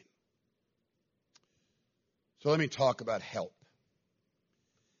 29. So let me talk about help.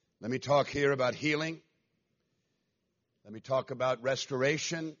 Let me talk here about healing. Let me talk about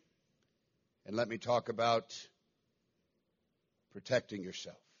restoration. And let me talk about protecting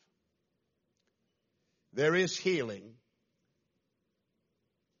yourself. There is healing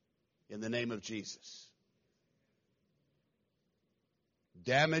in the name of Jesus.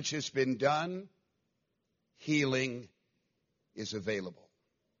 Damage has been done. Healing is available.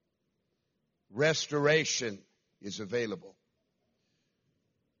 Restoration is available.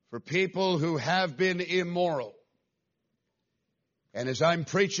 For people who have been immoral. And as I'm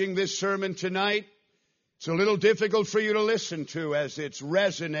preaching this sermon tonight, it's a little difficult for you to listen to as it's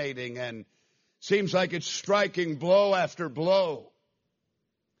resonating and seems like it's striking blow after blow.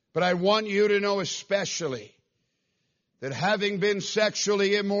 But I want you to know especially that having been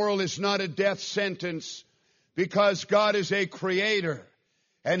sexually immoral is not a death sentence, because God is a creator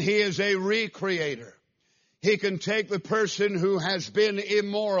and He is a recreator. He can take the person who has been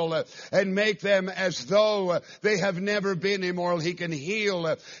immoral and make them as though they have never been immoral. He can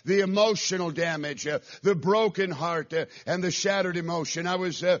heal the emotional damage, the broken heart, and the shattered emotion. I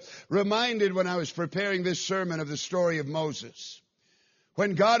was reminded when I was preparing this sermon of the story of Moses.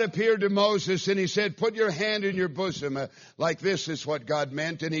 When God appeared to Moses and He said, "Put your hand in your bosom," like this is what God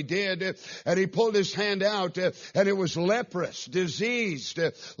meant. And he did. And he pulled his hand out and it was leprous, diseased,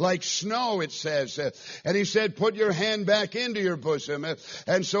 like snow, it says. And He said, "Put your hand back into your bosom."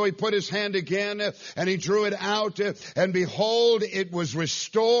 And so he put his hand again and he drew it out. And behold, it was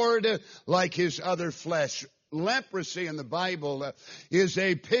restored like his other flesh. Leprosy in the Bible is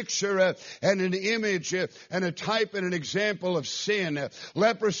a picture and an image and a type and an example of sin.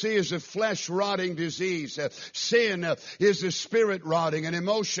 Leprosy is a flesh-rotting disease. Sin is a spirit-rotting, an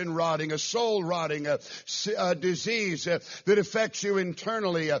emotion-rotting, a soul-rotting disease that affects you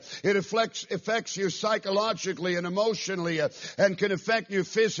internally. It affects you psychologically and emotionally and can affect you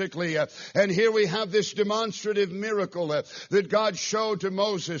physically. And here we have this demonstrative miracle that God showed to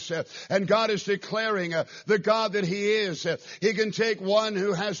Moses. And God is declaring the God that He is. He can take one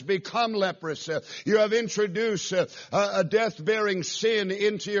who has become leprous. You have introduced a death-bearing sin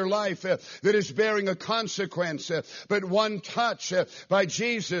into your life that is bearing a consequence. But one touch by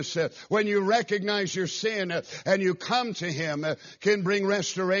Jesus, when you recognize your sin and you come to Him, can bring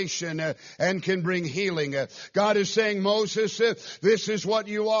restoration and can bring healing. God is saying, Moses, this is what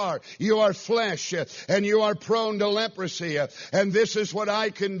you are. You are flesh and you are prone to leprosy. And this is what I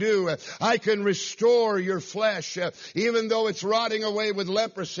can do. I can restore your flesh. Even though it's rotting away with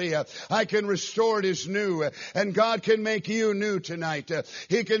leprosy, I can restore it as new. And God can make you new tonight.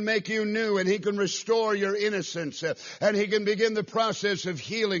 He can make you new, and He can restore your innocence. And He can begin the process of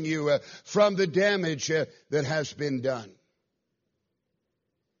healing you from the damage that has been done.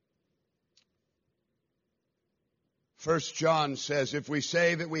 1 John says, if we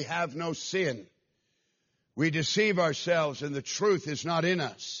say that we have no sin, we deceive ourselves and the truth is not in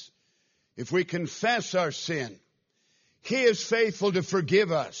us. If we confess our sin, He is faithful to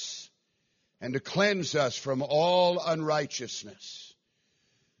forgive us and to cleanse us from all unrighteousness.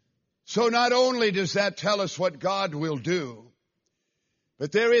 So not only does that tell us what God will do,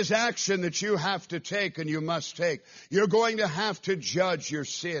 but there is action that you have to take and you must take. You're going to have to judge your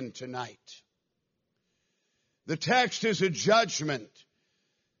sin tonight. The text is a judgment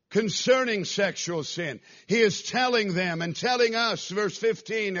concerning sexual sin. He is telling them and telling us, verse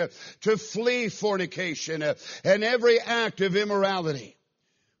 15, to flee fornication and every act of immorality.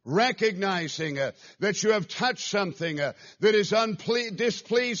 Recognizing that you have touched something that is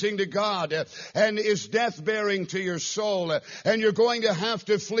displeasing to God and is death-bearing to your soul, and you're going to have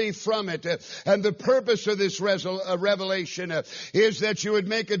to flee from it. And the purpose of this revelation is that you would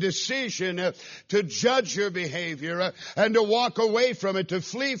make a decision to judge your behavior and to walk away from it, to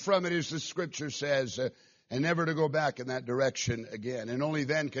flee from it, as the Scripture says, and never to go back in that direction again. And only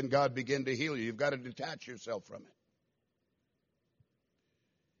then can God begin to heal you. You've got to detach yourself from it.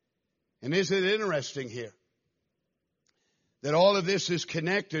 And isn't it interesting here that all of this is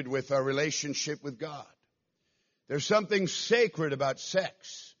connected with our relationship with God? There's something sacred about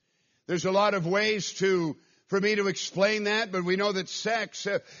sex. There's a lot of ways for me to explain that, but we know that sex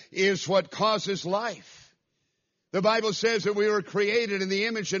is what causes life. The Bible says that we were created in the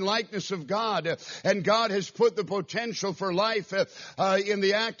image and likeness of God, and God has put the potential for life in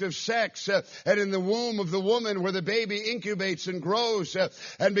the act of sex and in the womb of the woman where the baby incubates and grows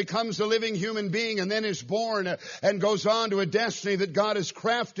and becomes a living human being and then is born and goes on to a destiny that God has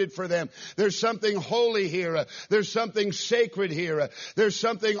crafted for them. There's something holy here. There's something sacred here. There's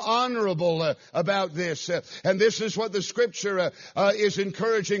something honorable about this. And this is what the Scripture is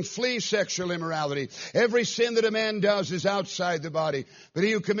encouraging. Flee sexual immorality. Every sin that a man does is outside the body, but he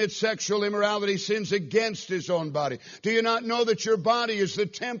who commits sexual immorality sins against his own body. Do you not know that your body is the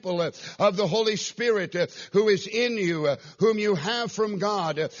temple of the Holy Spirit who is in you, whom you have from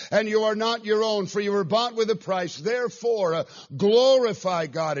God, and you are not your own, for you were bought with a price. Therefore, glorify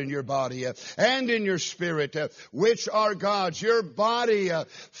God in your body and in your spirit, which are God's. Your body,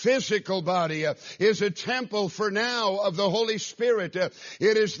 physical body, is a temple for now of the Holy Spirit. It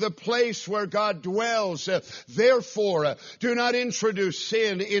is the place where God dwells. Therefore, do not introduce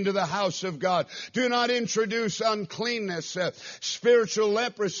sin into the house of God. Do not introduce uncleanness, spiritual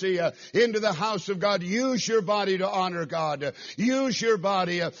leprosy into the house of God. Use your body to honor God. Use your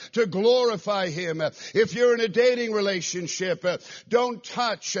body to glorify Him. If you're in a dating relationship, don't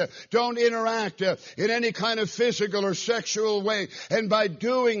touch, don't interact in any kind of physical or sexual way. And by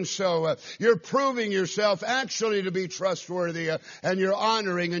doing so, you're proving yourself actually to be trustworthy, and you're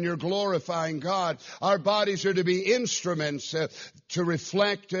honoring and you're glorifying God. Our bodies are to be instruments to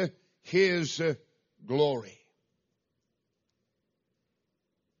reflect His glory.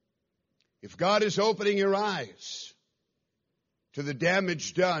 If God is opening your eyes to the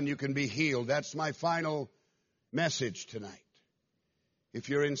damage done, you can be healed. That's my final message tonight. If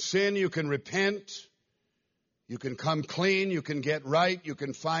you're in sin, you can repent. You can come clean. You can get right. You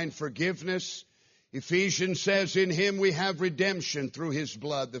can find forgiveness. Ephesians says, in Him we have redemption through His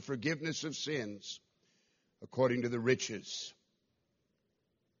blood, the forgiveness of sins, according to the riches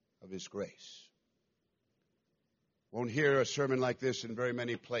of His grace. Won't hear a sermon like this in very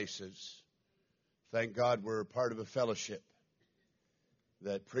many places. Thank God we're part of a fellowship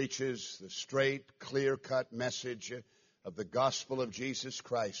that preaches the straight, clear-cut message of the gospel of Jesus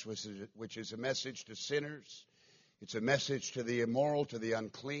Christ, which is a message to sinners. It's a message to the immoral, to the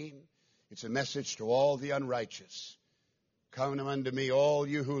unclean. It's a message to all the unrighteous. Come unto me, all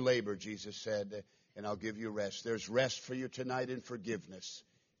you who labor, Jesus said, and I'll give you rest. There's rest for you tonight in forgiveness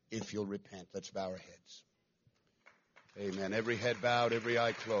if you'll repent. Let's bow our heads. Amen. Every head bowed, every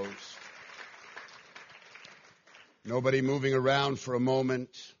eye closed. Nobody moving around for a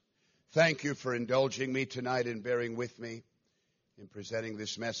moment. Thank you for indulging me tonight and bearing with me in presenting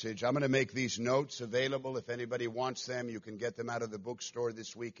this message. I'm going to make these notes available. If anybody wants them, you can get them out of the bookstore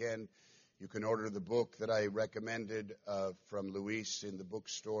this weekend. You can order the book that I recommended from Luis in the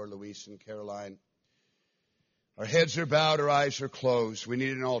bookstore, Luis and Caroline. Our heads are bowed, our eyes are closed. We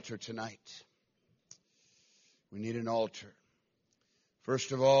need an altar tonight. We need an altar.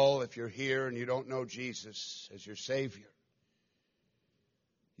 First of all, if you're here and you don't know Jesus as your Savior,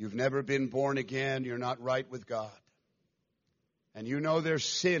 you've never been born again, you're not right with God, and you know there's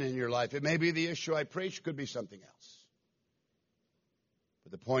sin in your life. It may be the issue I preach, it could be something else.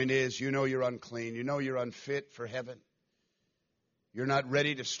 But the point is, you know you're unclean, you know you're unfit for heaven. You're not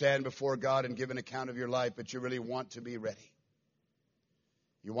ready to stand before God and give an account of your life, but you really want to be ready.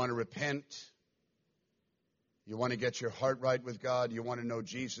 You want to repent. You want to get your heart right with God. You want to know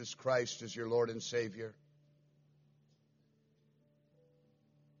Jesus Christ as your Lord and Savior.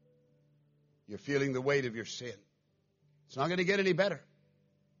 You're feeling the weight of your sin. It's not going to get any better.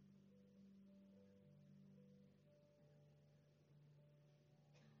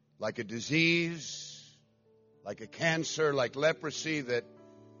 Like a disease, like a cancer, like leprosy that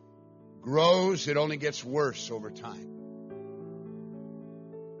grows, it only gets worse over time.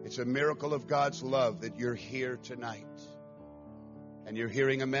 It's a miracle of God's love that you're here tonight. And you're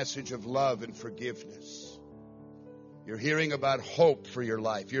hearing a message of love and forgiveness. You're hearing about hope for your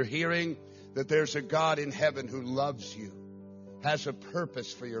life. You're hearing that there's a God in heaven who loves you, has a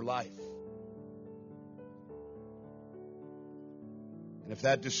purpose for your life. And if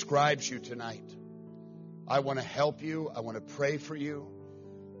that describes you tonight, I want to help you. I want to pray for you.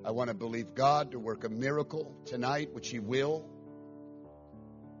 I want to believe God to work a miracle tonight, which He will.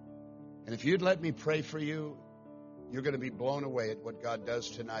 And if you'd let me pray for you, you're going to be blown away at what God does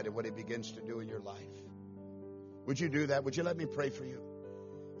tonight and what He begins to do in your life. Would you do that? Would you let me pray for you?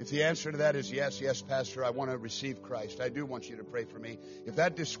 If the answer to that is yes, yes, Pastor, I want to receive Christ. I do want you to pray for me. If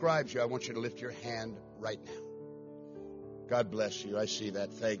that describes you, I want you to lift your hand right now. God bless you. I see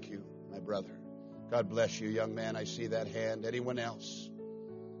that. Thank you, my brother. God bless you, young man. I see that hand. Anyone else?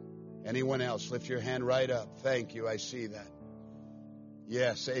 Anyone else? Lift your hand right up. Thank you. I see that.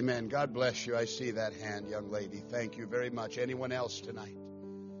 Yes, amen. God bless you. I see that hand, young lady. Thank you very much. Anyone else tonight?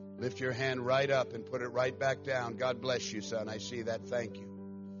 Lift your hand right up and put it right back down. God bless you, son. I see that. Thank you.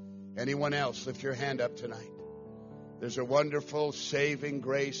 Anyone else? Lift your hand up tonight. There's a wonderful saving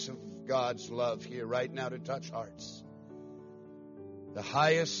grace of God's love here right now to touch hearts. The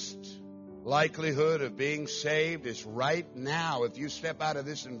highest likelihood of being saved is right now. If you step out of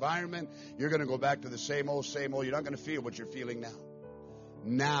this environment, you're going to go back to the same old, same old. You're not going to feel what you're feeling now.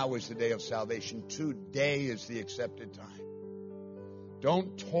 Now is the day of salvation. Today is the accepted time.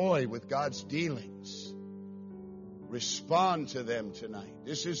 Don't toy with God's dealings. Respond to them tonight.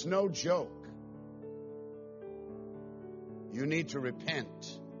 This is no joke. You need to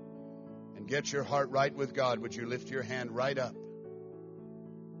repent and get your heart right with God. Would you lift your hand right up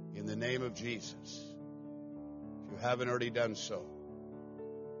in the name of Jesus? If you haven't already done so,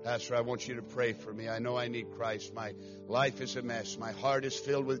 Pastor, I want you to pray for me. I know I need Christ. My life is a mess. My heart is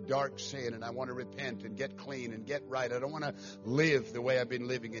filled with dark sin, and I want to repent and get clean and get right. I don't want to live the way I've been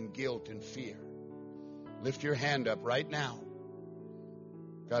living in guilt and fear. Lift your hand up right now.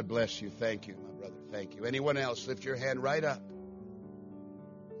 God bless you. Thank you, my brother. Thank you. Anyone else? Lift your hand right up.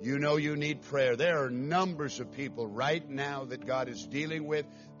 You know you need prayer. There are numbers of people right now that God is dealing with,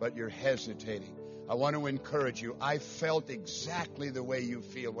 but you're hesitating. I want to encourage you. I felt exactly the way you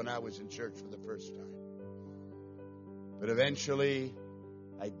feel when I was in church for the first time. But eventually,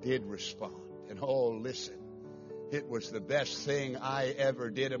 I did respond. And oh, listen, it was the best thing I ever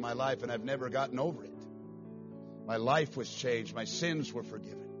did in my life, and I've never gotten over it. My life was changed. My sins were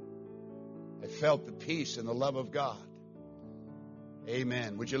forgiven. I felt the peace and the love of God.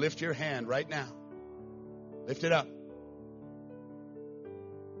 Amen. Would you lift your hand right now? Lift it up.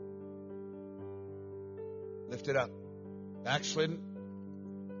 Lift it up. Backslidden.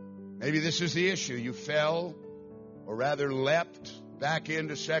 Maybe this is the issue. You fell, or rather leapt, back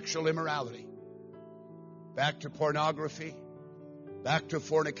into sexual immorality. Back to pornography. Back to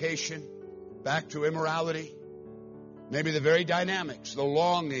fornication. Back to immorality. Maybe the very dynamics, the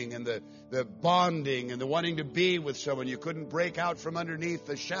longing and the bonding and the wanting to be with someone. You couldn't break out from underneath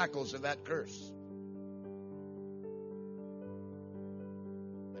the shackles of that curse.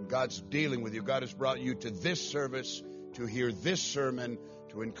 And God's dealing with you. God has brought you to this service to hear this sermon,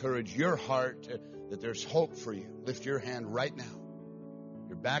 to encourage your heart that there's hope for you. Lift your hand right now.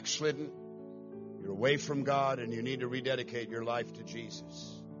 You're backslidden. You're away from God, and you need to rededicate your life to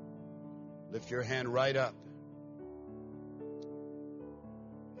Jesus. Lift your hand right up.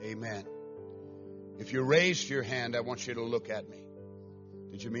 Amen. If you raised your hand, I want you to look at me.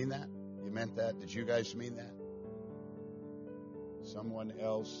 Did you mean that? You meant that? Did you guys mean that? Someone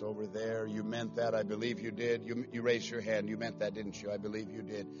else over there, you meant that. I believe you did. You raised your hand. You meant that, didn't you? I believe you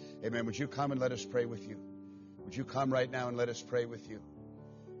did. Amen. Would you come and let us pray with you? Would you come right now and let us pray with you?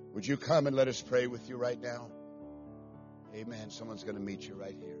 Would you come and let us pray with you right now? Amen. Someone's going to meet you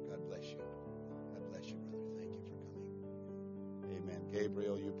right here. God bless you. God bless you, brother. Thank you for coming. Amen.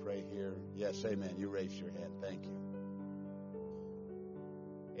 Gabriel, you pray here. Yes, amen. You raised your hand. Thank you.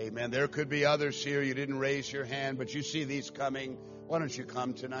 Amen. There could be others here. You didn't raise your hand, but you see these coming. Why don't you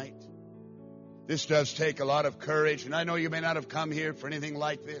come tonight? This does take a lot of courage, and I know you may not have come here for anything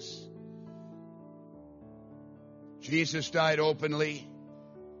like this. Jesus died openly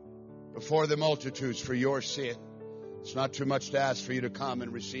before the multitudes for your sin. It's not too much to ask for you to come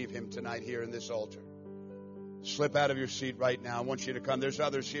and receive him tonight here in this altar. Slip out of your seat right now. I want you to come. There's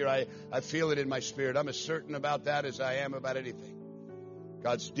others here. I feel it in my spirit. I'm as certain about that as I am about anything.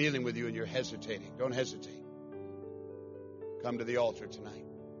 God's dealing with you and you're hesitating. Don't hesitate. Come to the altar tonight.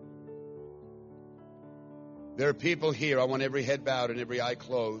 There are people here. I want every head bowed and every eye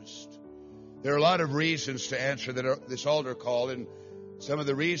closed. There are a lot of reasons to answer this altar call, and some of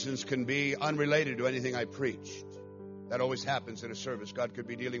the reasons can be unrelated to anything I preached. That always happens in a service. God could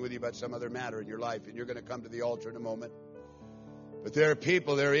be dealing with you about some other matter in your life, and you're going to come to the altar in a moment. But there are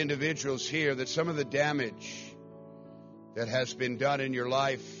people, there are individuals here that some of the damage that has been done in your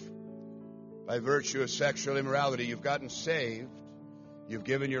life by virtue of sexual immorality, you've gotten saved, you've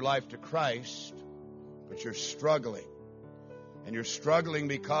given your life to Christ, but you're struggling. And you're struggling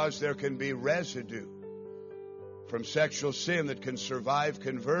because there can be residue from sexual sin that can survive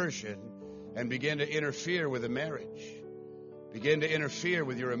conversion and begin to interfere with a marriage, begin to interfere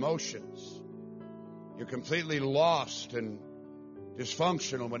with your emotions. You're completely lost and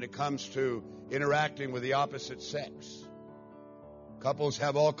dysfunctional when it comes to interacting with the opposite sex. Couples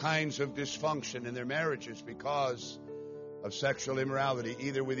have all kinds of dysfunction in their marriages because of sexual immorality,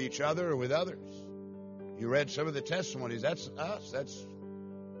 either with each other or with others. You read some of the testimonies. That's us. That's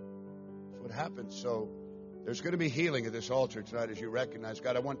what happens. So there's going to be healing at this altar tonight as you recognize,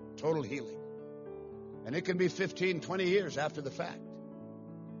 God, I want total healing. And it can be 15, 20 years after the fact.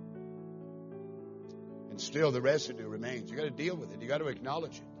 And still the residue remains. You got to deal with it. You got to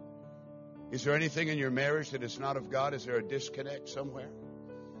acknowledge it. Is there anything in your marriage that is not of God? Is there a disconnect somewhere?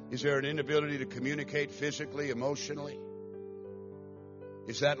 Is there an inability to communicate physically, emotionally?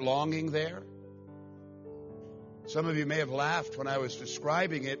 Is that longing there? Some of you may have laughed when I was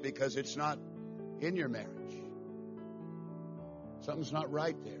describing it because it's not in your marriage. Something's not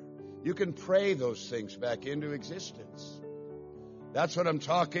right there. You can pray those things back into existence. That's what I'm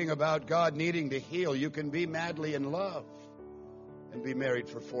talking about, God needing to heal. You can be madly in love and be married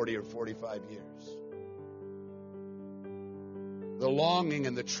for 40 or 45 years. The longing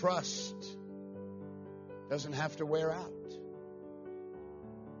and the trust doesn't have to wear out.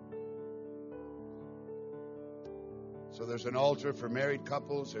 So there's an altar for married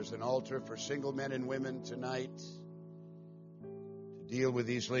couples. There's an altar for single men and women tonight to deal with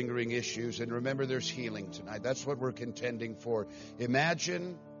these lingering issues. And remember, there's healing tonight. That's what we're contending for.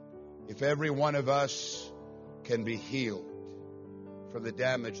 Imagine if every one of us can be healed from the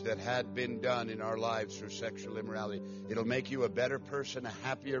damage that had been done in our lives through sexual immorality. It'll make you a better person, a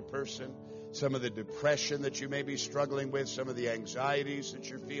happier person. Some of the depression that you may be struggling with, some of the anxieties that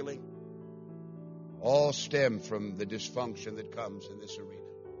you're feeling, all stem from the dysfunction that comes in this arena.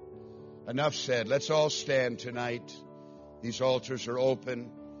 Enough said. Let's all stand tonight. These altars are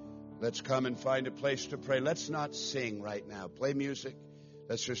open. Let's come and find a place to pray. Let's not sing right now. Play music.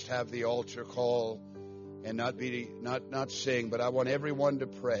 Let's just have the altar call and not sing, but I want everyone to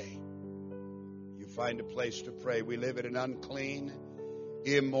pray. You find a place to pray. We live in an unclean,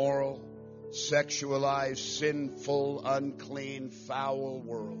 immoral, sexualized, sinful, unclean, foul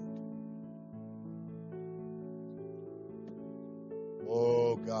world.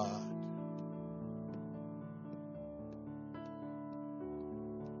 Oh, God.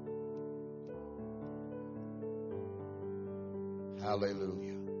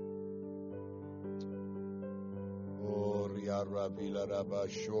 Hallelujah. Oh, Ria Rabila Rabba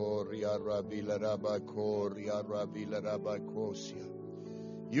Shor, Ria Rabila Rabba Ko, Ria Rabila Rabba Kosia.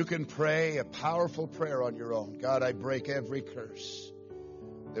 You can pray a powerful prayer on your own. God, I break every curse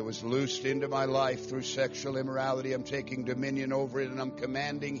that was loosed into my life through sexual immorality. I'm taking dominion over it, and I'm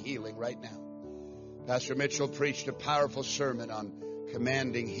commanding healing right now. Pastor Mitchell preached a powerful sermon on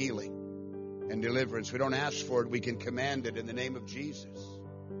commanding healing and deliverance. We don't ask for it. We can command it in the name of Jesus.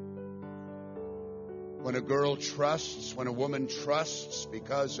 When a girl trusts, when a woman trusts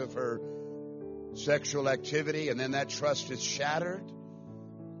because of her sexual activity, and then that trust is shattered,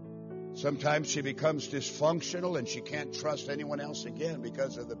 sometimes she becomes dysfunctional and she can't trust anyone else again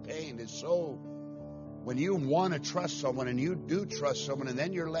because of the pain. It's so, when you want to trust someone and you do trust someone and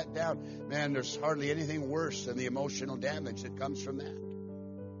then you're let down, man, there's hardly anything worse than the emotional damage that comes from that.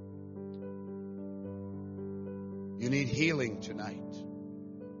 You need healing tonight.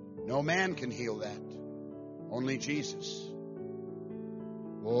 No man can heal that. Only Jesus.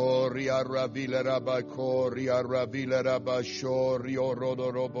 Oria rabila rabako, ria rabila rabasho, rio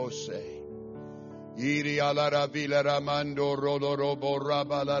rodorobose. Iri ala rabila ramando, rodorobo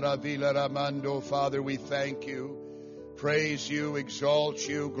rabala rabila ramando. Father, we thank you, praise you, exalt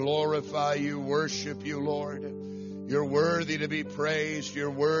you, glorify you, worship you, Lord. You're worthy to be praised.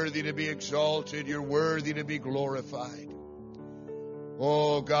 You're worthy to be exalted. You're worthy to be glorified.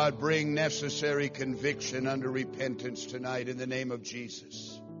 Oh, God, bring necessary conviction under repentance tonight in the name of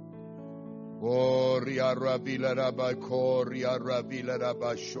Jesus.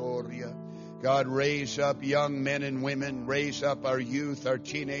 God, raise up young men and women, raise up our youth, our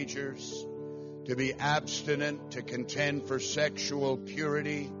teenagers, to be abstinent, to contend for sexual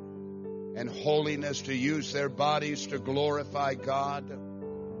purity and holiness, to use their bodies to glorify God.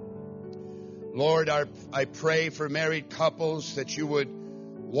 Lord, I pray for married couples that you would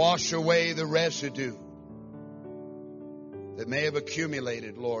wash away the residue that may have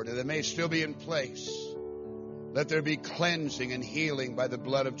accumulated, Lord, and that may still be in place. Let there be cleansing and healing by the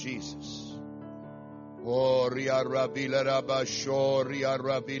blood of Jesus. Oh, ria rabila rabasho, ria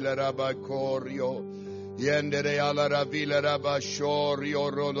rabila rabakorio, yendere ala rabila rabasho,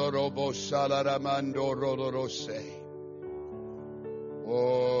 rio rodorobo salaramando rodorose.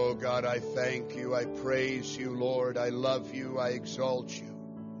 Oh, God, I thank you. I praise you, Lord. I love you. I exalt you.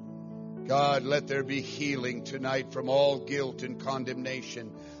 God, let there be healing tonight from all guilt and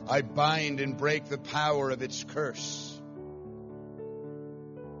condemnation. I bind and break the power of its curse.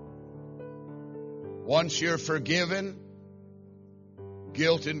 Once you're forgiven,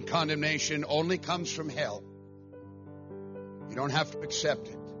 guilt and condemnation only comes from hell. You don't have to accept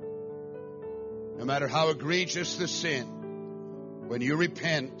it. No matter how egregious the sin, when you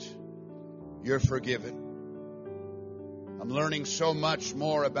repent, you're forgiven. I'm learning so much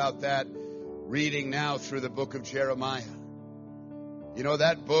more about that reading now through the book of Jeremiah. You know,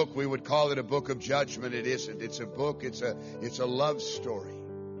 that book, we would call it a book of judgment. It isn't. It's a book, it's a love story.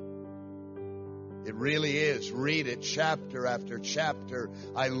 It really is. Read it chapter after chapter.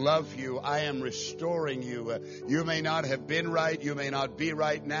 I love you. I am restoring you. You may not have been right. You may not be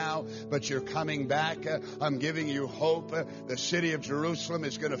right now, but you're coming back. I'm giving you hope. The city of Jerusalem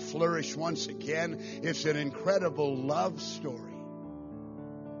is going to flourish once again. It's an incredible love story,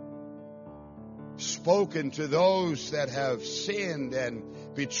 spoken to those that have sinned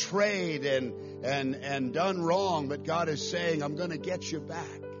and betrayed and done wrong. But God is saying, I'm going to get you back.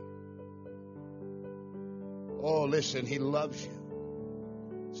 Oh, listen, He loves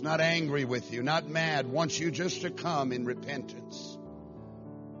you. He's not angry with you, not mad. Wants you just to come in repentance,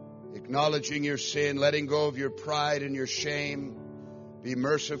 acknowledging your sin, letting go of your pride and your shame. Be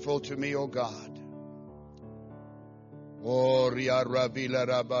merciful to me, O God. Oh, ria rabila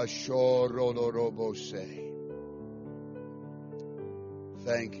rabasho rodorobose.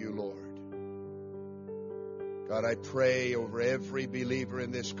 Thank you, Lord. God, I pray over every believer in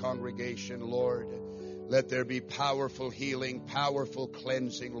this congregation, Lord. Let there be powerful healing, powerful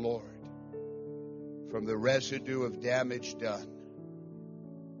cleansing, Lord, from the residue of damage done.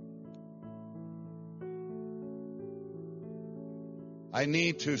 I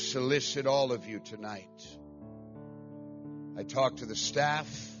need to solicit all of you tonight. I talk to the staff,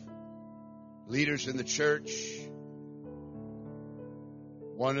 leaders in the church.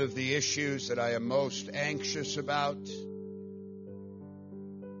 One of the issues that I am most anxious about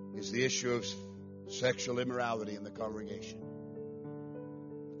is the issue of sexual immorality in the congregation.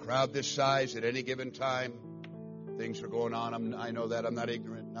 A crowd this size at any given time, things are going on. I know that. I'm not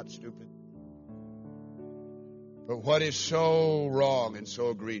ignorant, not stupid. But what is so wrong and so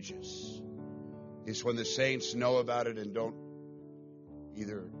egregious is when the saints know about it and don't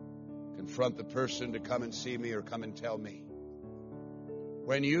either confront the person to come and see me or come and tell me.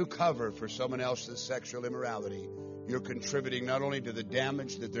 When you cover for someone else's sexual immorality, you're contributing not only to the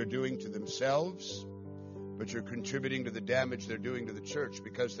damage that they're doing to themselves, but you're contributing to the damage they're doing to the church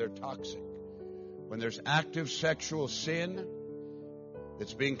because they're toxic. When there's active sexual sin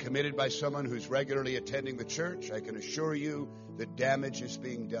that's being committed by someone who's regularly attending the church, I can assure you that damage is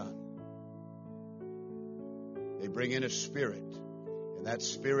being done. They bring in a spirit, And that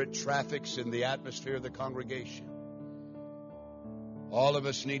spirit traffics in the atmosphere of the congregation. All of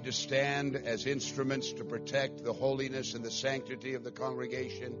us need to stand as instruments to protect the holiness and the sanctity of the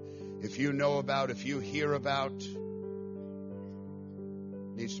congregation. If you know about, if you hear about, it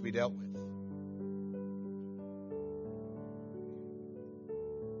needs to be dealt with.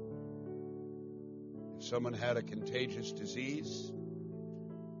 If someone had a contagious disease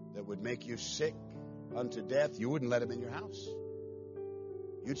that would make you sick unto death, you wouldn't let him in your house.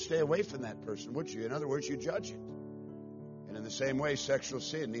 You'd stay away from that person, wouldn't you? In other words, you judge it. And in the same way, sexual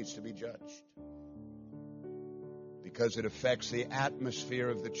sin needs to be judged because it affects the atmosphere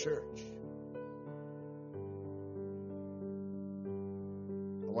of the church.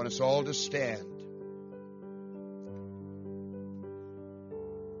 I want us all to stand.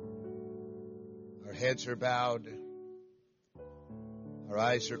 Our heads are bowed. Our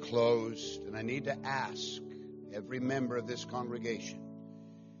eyes are closed. And I need to ask every member of this congregation,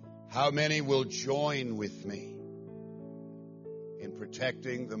 how many will join with me in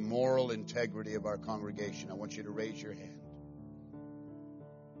protecting the moral integrity of our congregation? I want you to raise your hand.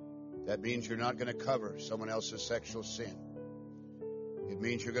 That means you're not going to cover someone else's sexual sin. It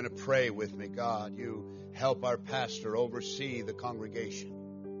means you're going to pray with me. God, you help our pastor oversee the congregation.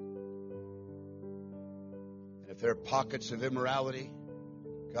 And if there are pockets of immorality,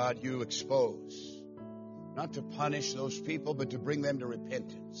 God, you expose. Not to punish those people, but to bring them to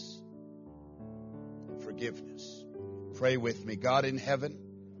repentance and forgiveness. Pray with me. God in heaven,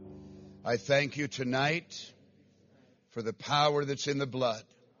 I thank you tonight for the power that's in the blood.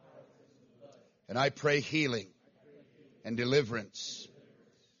 And I pray healing and deliverance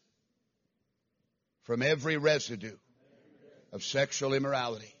from every residue of sexual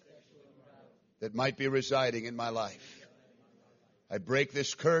immorality that might be residing in my life. I break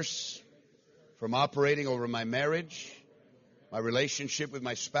this curse from operating over my marriage, my relationship with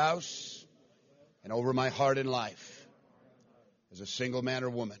my spouse, and over my heart and life as a single man or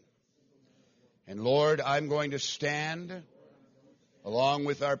woman. And Lord, I'm going to stand along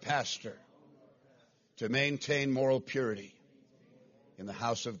with our pastor to maintain moral purity in the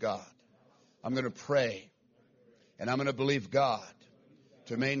house of God. I'm going to pray and I'm going to believe God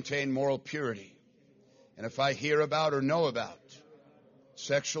to maintain moral purity. And if I hear about or know about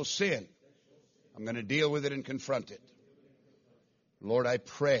sexual sin, I'm going to deal with it and confront it. Lord, I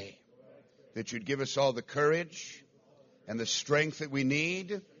pray that you'd give us all the courage and the strength that we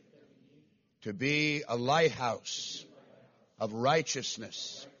need to be a lighthouse of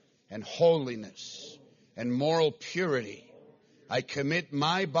righteousness and holiness and moral purity. I commit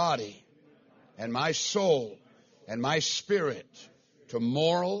my body and my soul and my spirit to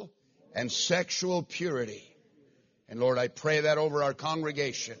moral and sexual purity. And Lord, I pray that over our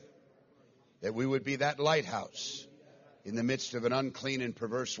congregation, that we would be that lighthouse in the midst of an unclean and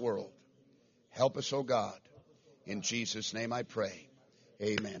perverse world. Help us, O God. In Jesus' name I pray.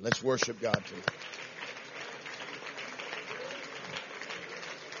 Amen. Let's worship God tonight.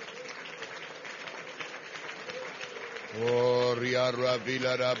 Koria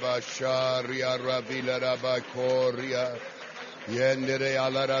ravila rabasha ria ravila rabakoria yendere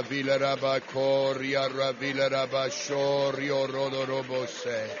ala ravila rabakoria ravila rabashorio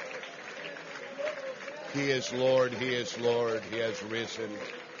rodorobose. He is Lord, He is Lord, He has risen.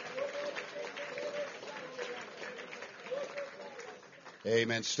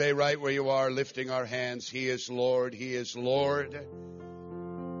 Amen. Stay right where you are, lifting our hands. He is Lord, He is Lord.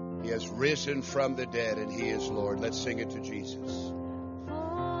 He has risen from the dead, and He is Lord. Let's sing it to Jesus.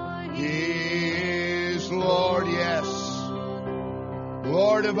 He is Lord, yes.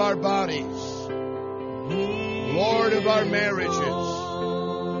 Lord of our bodies. Lord of our marriages.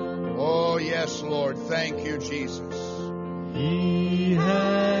 Oh, yes, Lord. Thank you, Jesus. He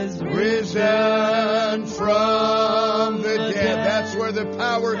has risen from the dead. That's where the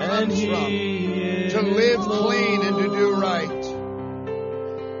power comes from. To live clean and to do right.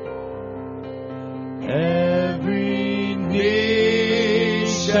 Every knee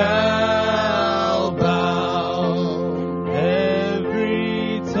shall bow,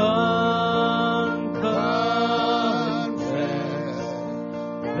 every tongue confess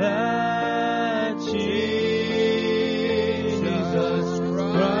that Jesus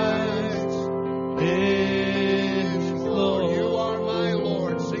Christ is Lord. You are my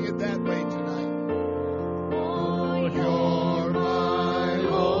Lord. Sing it that way tonight. Oh, you're my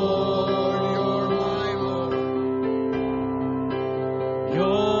Lord.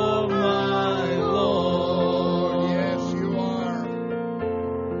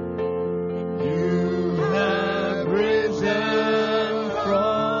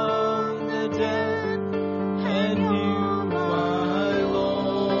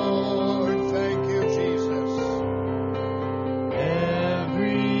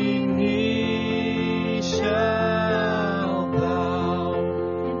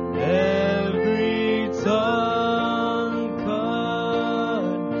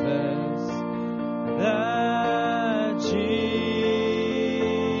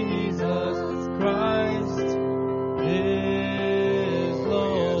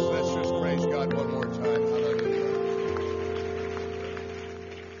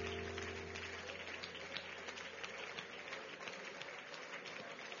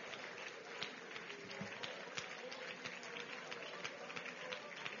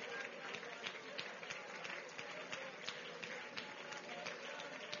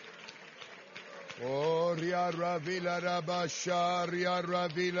 Ria Ravila Rabasharia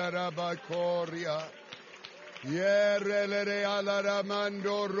Ravila Rabakoria. Yerelere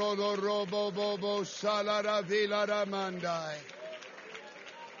Alaramando Rodo Robo Bobo Salara Vila Ramandai.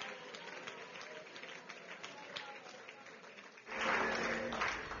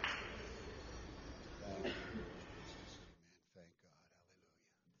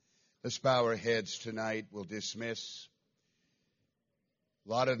 Let's bow our heads tonight. We'll dismiss. A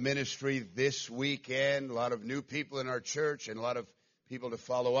lot of ministry this weekend, a lot of new people in our church, and a lot of people to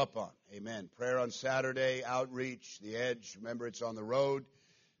follow up on. Amen. Prayer on Saturday, outreach, the Edge. Remember, it's on the road.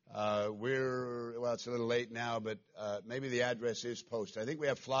 It's a little late now, but maybe the address is posted. I think we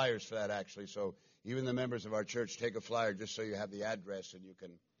have flyers for that, actually. So even the members of our church, take a flyer just so you have the address and you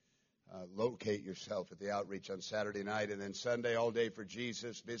can locate yourself at the outreach on Saturday night. And then Sunday, all day for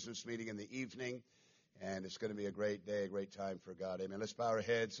Jesus, business meeting in the evening. And it's going to be a great day, a great time for God. Amen. Let's bow our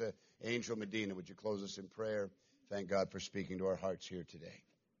heads. Angel Medina, would you close us in prayer? Thank God for speaking to our hearts here today.